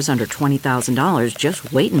of cars under $20,000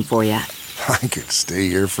 just waiting for you. I could stay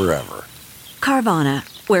here forever. Carvana,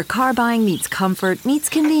 where car buying meets comfort meets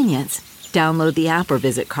convenience. Download the app or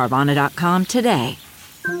visit Carvana.com today.